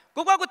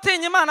 Kubwo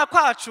gutinya Imana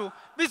kwacu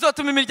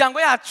bizotuma imiryango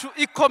yacu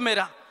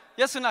ikomera.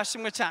 Yesu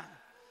nashimwe cyane.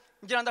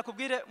 Ngira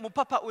ndakubwire,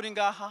 mupapa uri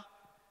ngaha,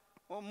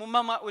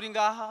 mumama uri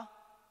ngaha,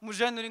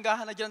 mujene uri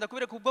ngaha, nagira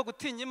ndakubwire kubwo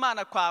gutinya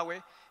Imana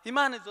kwawe,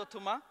 Imana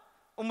izotuma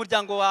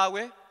umuryango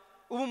wawe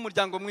uba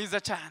umuryango mwiza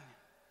cyane.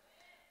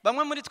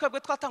 Bamwe muri twebwe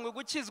twatanguye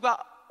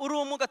gukizwa uri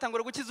umwe,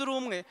 ugatangura gukiza uri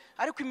umwe,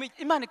 ariko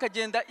Imana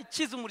ikagenda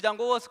ikiza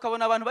umuryango wose,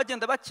 ukabona abantu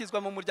bagenda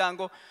bakizwa mu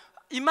muryango.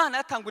 Imana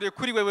yatanguriye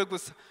kuri wewe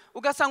gusa,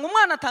 ugasanga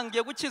umwana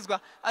atangiye gukizwa,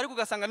 ariko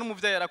ugasanga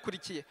n'umuvyeyi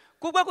yarakurikiye.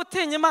 Kubwo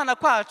gutinya Imana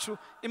kwacu,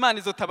 Imana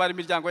izotabara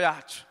imiryango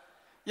yacu.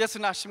 Yesu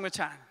nashimwe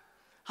cyane.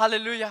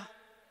 Haleluya.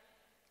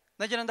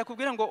 Nagira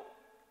ndakubwira ngo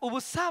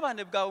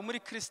ubusabane bwawe muri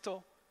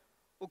Kristo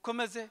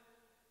ukomeze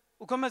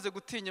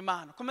gutinya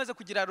Imana, ukomeze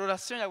kugira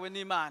relation yawe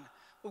n'Imana.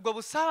 Ubwo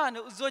busabane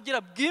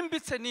uzogira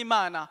bwimbitse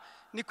n'Imana,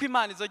 niko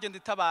Imana izogenda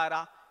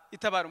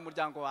itabara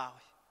umuryango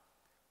wawe.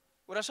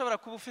 Urashobora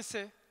kuba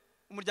ufise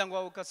umuryango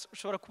wawe,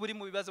 ushobora kuba uri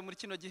mu bibazo muri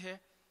kino gihe,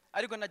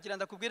 ariko nagira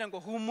ndakubwira ngo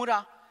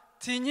humura,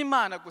 tinya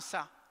Imana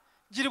gusa,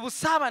 gira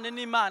ubusabane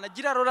n'Imana,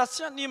 gira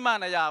relation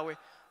n'Imana yawe.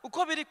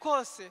 Uko biri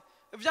kose,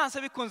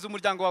 byanse bikunze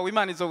umuryango wawe,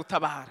 Imana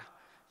izowutabara.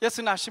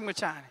 Yesu nashimwe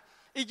cyane.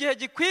 Igihe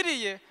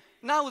gikwiriye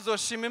nawe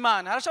uzoshima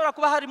Imana. Harashobora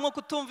kuba harimo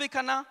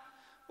kutumvikana,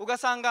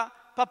 ugasanga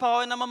papa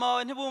wawe na mama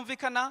wawe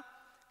ntibumvikana,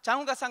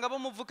 cyangwa ugasanga abo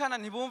muvukana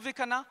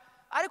ntibumvikana,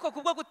 ariko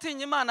kubwo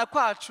gutinya Imana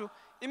kwacu,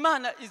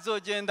 Imana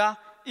izogenda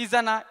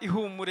izana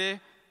ihumure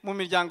mu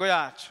miryango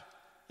yacu.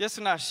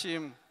 Yesu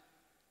nashimwe.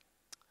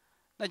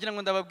 Nagira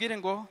ngo ndababwire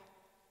ngo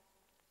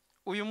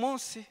uyu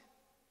munsi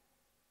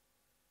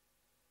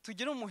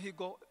tugire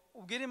umuhigo,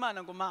 ubwire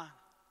Imana ngo Mana,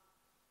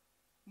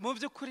 mu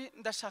by'ukuri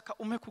ndashaka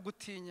umpe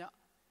kugutinya,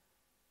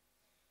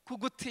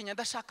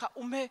 ndashaka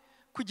umpe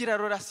kugira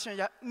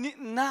relation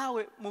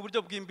nawe mu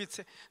buryo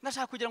bwimbitse,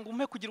 ndashaka kugira ngo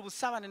umpe kugira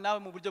ubusabane nawe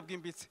mu buryo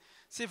bwimbitse.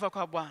 Sifa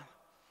kwa Bwana.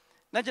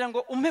 Nagira ngo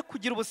umpe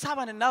kugira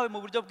ubusabane nawe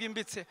mu buryo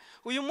bwimbitse.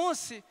 Uyu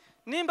munsi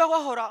nimba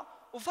wahora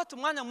ufata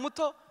umwanya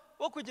muto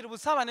wo kugira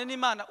ubusabane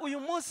n'Imana, uyu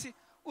munsi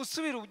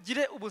usubira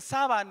ugire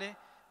ubusabane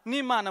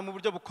n'Imana mu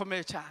buryo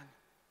bukomeye cyane.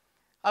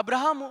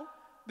 Abrahamu,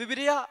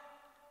 Bibiliya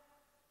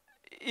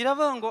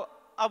iravuga ngo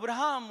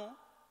Abrahamu,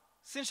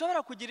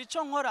 sinshobora kugira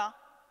icyo nkora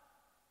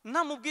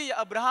namubwiye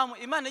Abrahamu,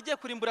 Imana igiye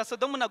kurimbura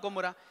Sodomu na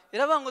Gomora,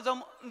 iravuga ngo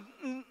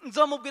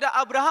nzomubwira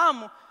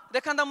Abrahamu,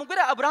 reka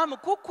ndamubwire Abrahamu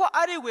kuko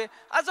ari we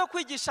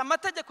azokwigisha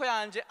amategeko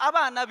yanje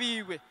abana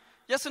biwe.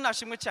 Yesu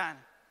nashimwe cyane.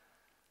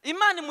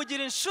 Imana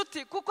imugira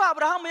inshuti kuko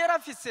Abrahamu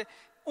yarafise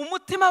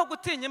umutima wo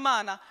gutinya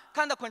Imana,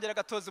 kandi akongera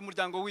agatoza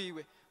umuryango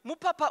wiwe.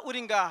 Mupapa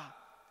uri ngaha,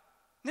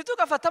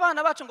 ntitugafata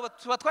abana bacu ngo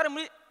tubatware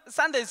muri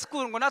Sunday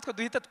school ngo natwe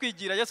duhita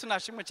twigira. Yesu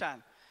nashimwe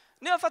cyane.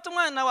 Niba ufata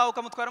umwana wawe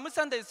ukamutwara muri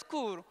Sunday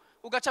school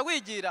ugaca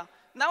wigira,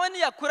 nawe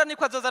niyakura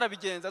niko azoza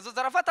arabigenza,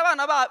 azoza arafata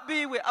abana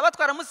biwe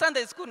abatwara muri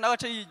Sunday school nawe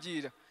aca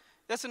yigira.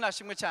 Yesu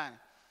nashimwe cyane.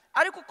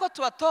 Ariko uko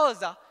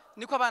tubatoza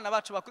niko abana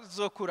bacu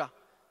bazokura.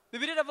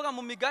 Bibiliya iravuga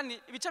mu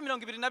Migani ibice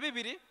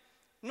 22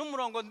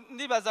 n'umurongo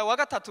ndibaza wa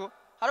 3,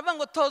 haravuga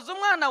ngo toza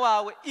umwana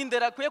wawe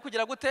indera akwiye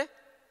kugira gute,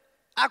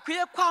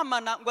 akwiye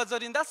kwamana ngo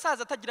azorinda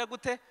asaza atagira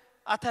gute,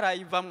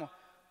 atarayivamwo.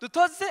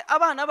 Dutoze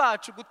abana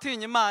bacu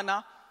gutinya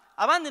Imana,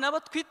 abandi nabo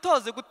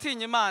twitoze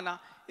gutinya Imana.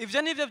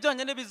 Ibyo nivyo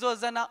byonyene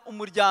bizozana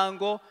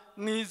umuryango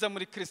mwiza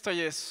muri Kristo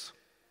Yesu.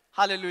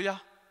 Haleluya.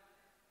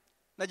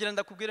 Nagira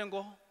ndakubwire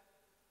ngo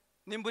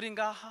nimba uri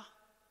ngaha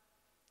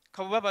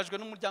kabubabajwe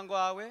n'umuryango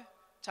wawe,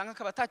 cyangwa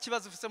kaba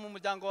atakibazo ufise mu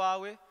muryango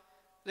wawe,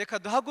 reka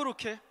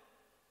duhaguruke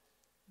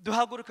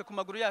ku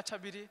maguru yacu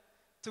abiri,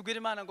 tubwire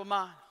Imana ngo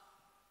Mana,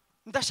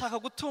 ndashaka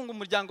gutunga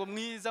umuryango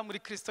mwiza muri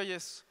Kristo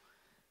Yesu.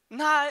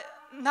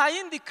 Nta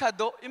yindi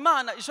kado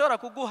Imana ishobora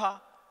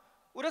kuguha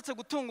uretse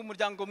gutunga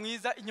umuryango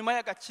mwiza inyuma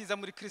y'agakiza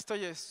muri Kristo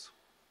Yesu.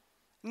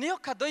 niyo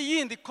kado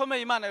yindi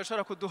ikomeye Imana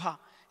yoshobora kuduha,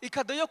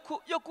 ikado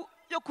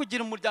yo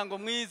kugira umuryango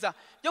mwiza,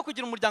 yo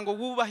kugira umuryango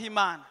wubaha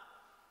Imana.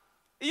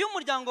 Iyo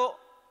umuryango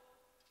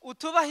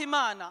utubaha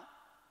Imana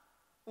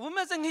uba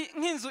umeze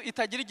nk'inzu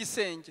itagira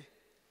igisenge.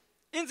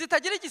 Inzu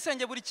itagira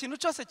igisenge buri kintu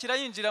cyose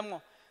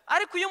kirayinjiramo,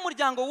 ariko iyo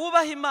umuryango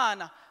wubaha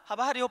Imana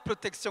haba hariho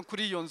protection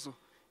kuri iyo nzu.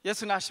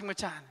 Yesu nashimwe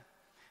cyane.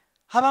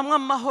 Habamwe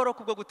amahoro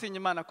kubwo gutinya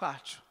Imana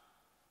kwacu.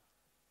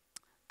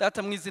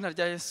 Data, mu izina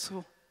rya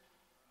Yesu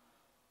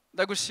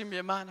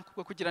ndagushimiye Mana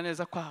kubwo kugira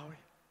neza kwawe,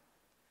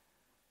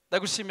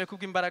 ndagushimiye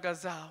kubwo imbaraga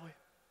zawe,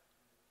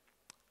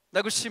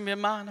 ndagushimiye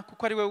Mana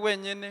kuko ari we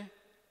wenyene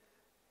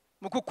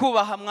mu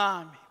kukubaha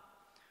Mwami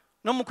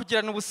no mu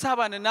kugirana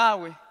ubusabane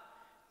nawe,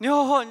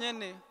 niho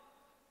honyene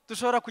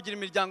dushobora kugira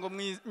imiryango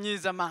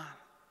myiza Mana.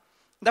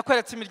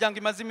 Ndakweretse imiryango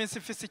imaze iminsi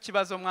ifise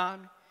ikibazo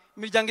Mwami,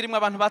 imiryango irimo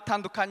abantu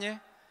batandukanye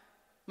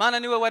Mana,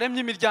 niwe waremye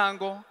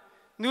imiryango,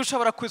 niwe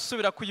ushobora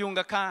kusubira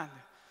kuyunga. Kandi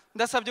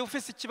ndasabye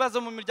ufise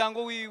ikibazo mu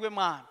miryango wiwe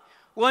Mwami,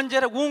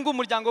 wongere wunga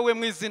umuryango we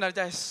mu izina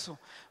rya Yesu.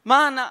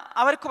 Mana,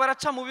 abariko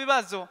baraca mu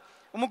bibazo,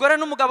 umugore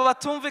n'umugabo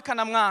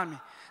batumvikana Mwami,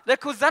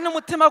 reka uzane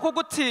umutima wo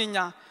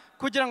kugutinya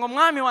kugira ngo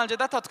Mwami wanje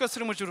Data twese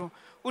uri mu juru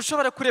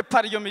ushobore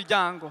kurepara iyo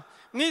miryango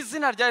mu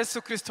izina rya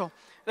Yesu Kristo.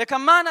 Reka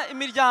Mana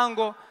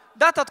imiryango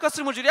Data twese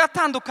uri mu juru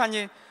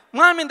yatandukanye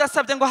Mwami,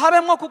 ndasabye ngo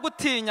habemwo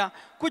kugutinya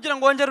kugira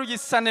ngo wongere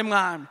uyisane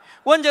Mwami,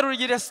 wongere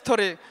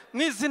uyirestore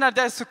mu izina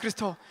rya Yesu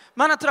Kristo.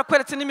 Mana,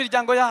 turakweretse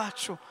n'imiryango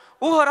yacu,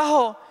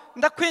 uhoraho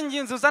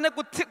ndakwinginze uzane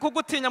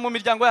kugutinya mu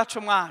miryango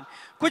yacu Mwami,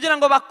 kugira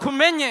ngo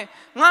bakumenye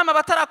Mwami.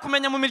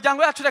 Abatarakumenya mu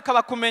miryango yacu reka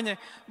bakumenye,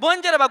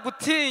 bongere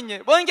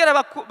bagutinye, bongere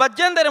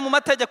bagendere mu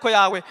mategeko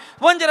yawe,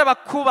 bongere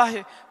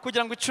bakubahe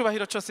kugira ngo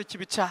icubahiro cyose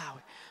kibi cyawe.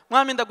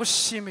 Mwami,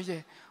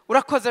 ndagushimiye,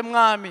 urakoze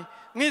Mwami,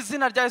 mu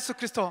izina rya Yesu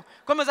Kristo.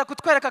 Komeza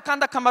kutwereka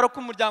kandi akamaro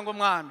k'umuryango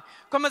Mwami,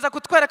 komeza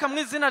kutwereka mu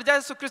izina rya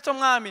Yesu Kristo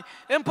Mwami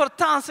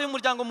importance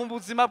y'umuryango mu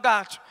buzima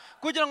bwacu,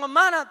 kugira ngo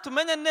Mana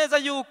tumenye neza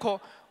yuko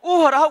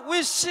uhoraho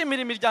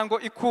wishimira imiryango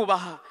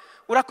ikubaha.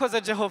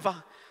 Urakoze Jehova,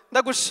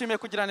 ndagushimiye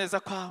kugira neza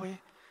kwawe.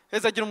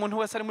 Ezagira umuntu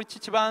wese ari muri iki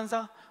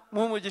kibanza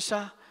mu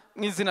umugisha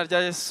mu izina rya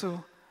Yesu,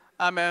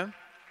 amen,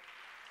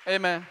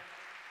 amen.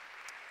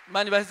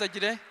 Mani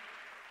bahezagire.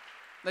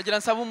 Ndagira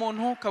nsaba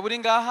umuntu kaburi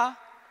ngaha,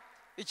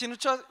 ikintu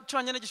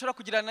cyonyine gishobora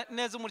kugira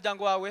neza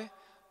umuryango wawe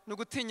ni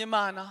ugutinya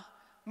Imana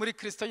muri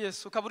Kristo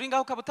Yesu. Kaburi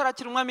ngaho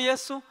kabutarakira umwami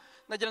Yesu,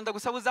 ndagira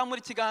ndagusaba uzamura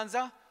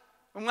ikiganza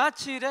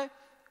umwakire,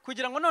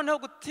 kugira ngo noneho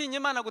gutinya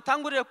Imana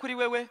gutangurire kuri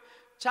wewe,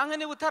 cyangwa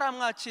niba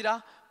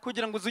utaramwakira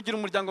kugira ngo uzugire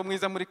umuryango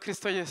mwiza muri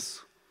Kristo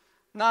Yesu.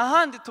 Nta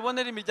handi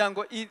tubonera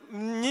imiryango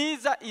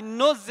myiza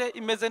inoze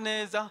imeze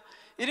neza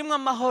irimo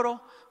amahoro,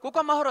 kuko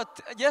amahoro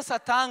Yesu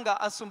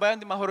atanga asumba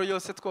ayandi mahoro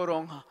yose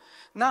tworonka.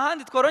 Nta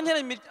handi tworonkera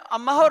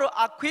amahoro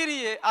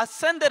akwiriye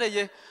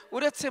asendereye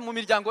uretse mu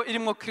miryango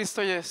irimo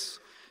Kristo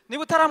Yesu.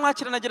 Niba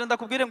utaramwakira nagira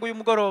ndakubwire ngo uyu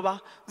mugoroba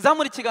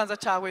zamura ikiganza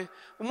cyawe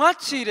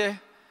umwakire,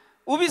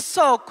 uba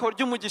isoko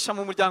ry'umugisha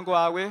mu muryango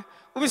wawe,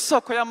 uba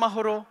isoko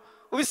y'amahoro,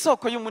 uba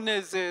isoko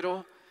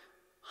y'umunezero.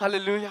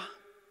 Haleluya.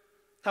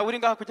 Nta uri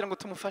ngaha kugira ngo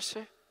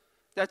tumufashe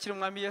yakire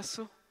umwami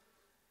Yesu.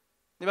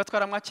 Niba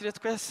twaramwakire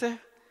twese,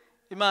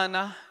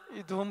 Imana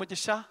iduha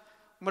umugisha.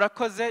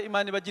 Murakoze,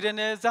 Imana ibagire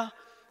neza.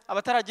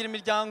 Abataragira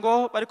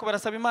imiryango bariko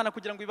barasaba Imana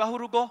kugira ngo ibahe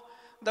urugo,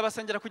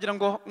 ndabasengera kugira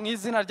ngo mu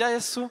izina rya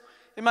Yesu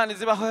Imana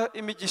izibaho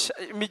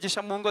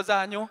imigisha mu ngo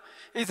zanyu,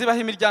 izibaho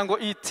imiryango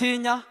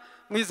itinya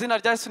mu izina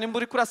rya Yesu. Nimba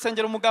uri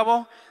kurasengera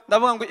umugabo,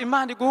 ndavuga ngo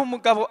Imana iguhe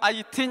umugabo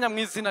ayitinya mu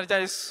izina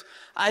rya Yesu,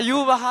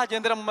 ayubaha,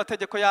 agendera mu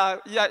mategeko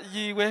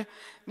yiwe.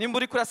 Nimba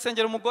uri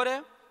kurasengera umugore,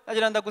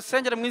 ndagira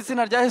ndagusengera mu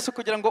izina rya Yesu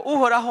kugira ngo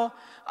uhoraho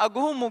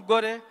aguhe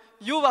umugore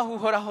yubaha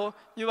uhoraho,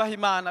 yubaha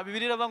Imana.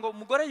 Bibiliya iravuga ngo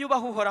umugore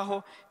yubaha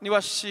uhoraho niwe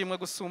ashimwe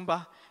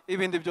gusumba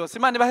ibindi byose.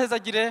 Imana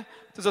ibahezagire,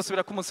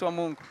 tuzosubira ku munsi wa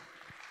Mungu.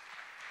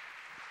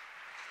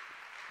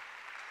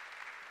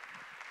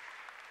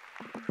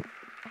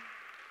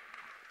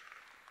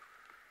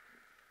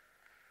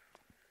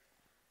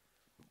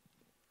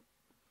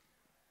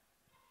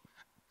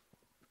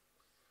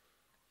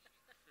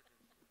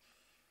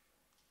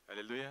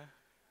 Haleluya.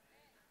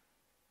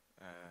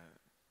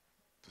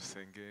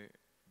 Dusenge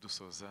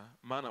dusoza.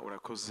 Mana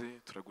urakoze,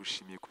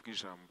 turagushimiye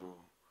kubw'ijambo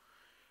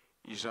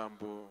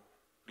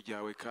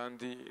ryawe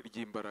kandi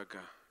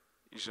ry'imbaraga,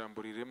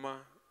 ijambo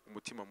rirema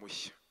umutima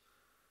mushya.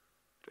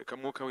 Reka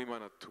mwuka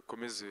w'Imana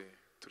tukomeze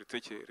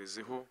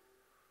turitekerezeho,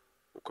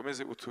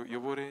 ukomeze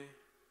utuyobore,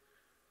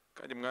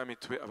 kandi Mwami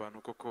tube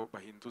abantu koko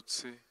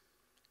bahindutse,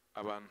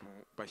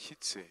 abantu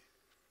bashyitse,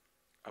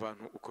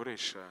 abantu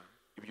ukoresha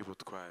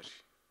iby'ubutwari,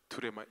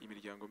 turema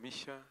imiryango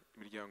mishya,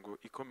 imiryango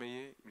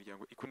ikomeye,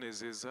 imiryango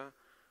ikunezeza.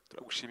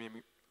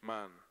 Turagushimiye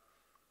Mana,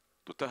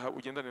 dutaha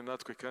ugendane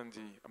natwe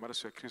kandi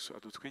amaraso ya Kristo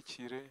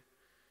adutwikire,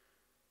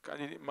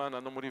 kandi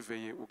Mana no muri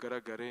veye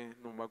ugaragare,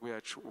 no mu mago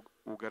yacu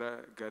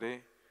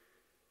ugaragare,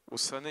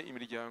 usane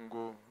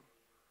imiryango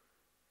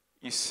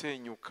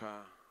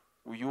isenyuka,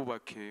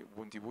 uyubake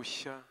bundi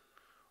bushya,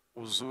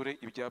 uzure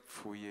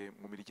ibyapfuye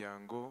mu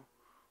miryango,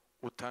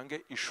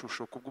 utange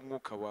ishusho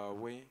kubw'umwuka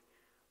wawe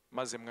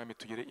maze mwami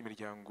tugire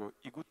imiryango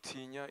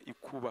igutinya,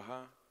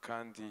 ikubaha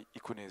kandi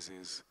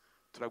ikunezeza.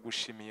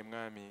 Turagushimiye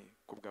mwami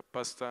kubwa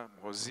Pastor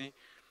Muhozi,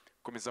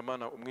 komeza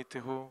Mana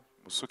umwiteho,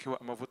 musukeho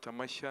amavuta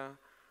mashya.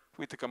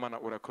 Witeka Mana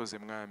urakoze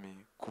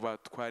mwami kuba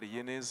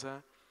twariye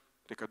neza,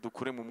 reka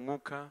dukure mu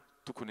mwuka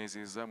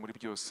tukunezeza muri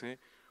byose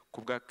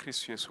kubwa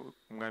Kristo Yesu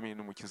umwami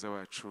n'umukiza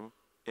wacu.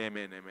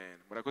 Amen, amen.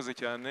 Murakoze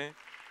cyane,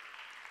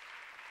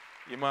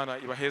 Imana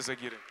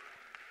ibahezagire.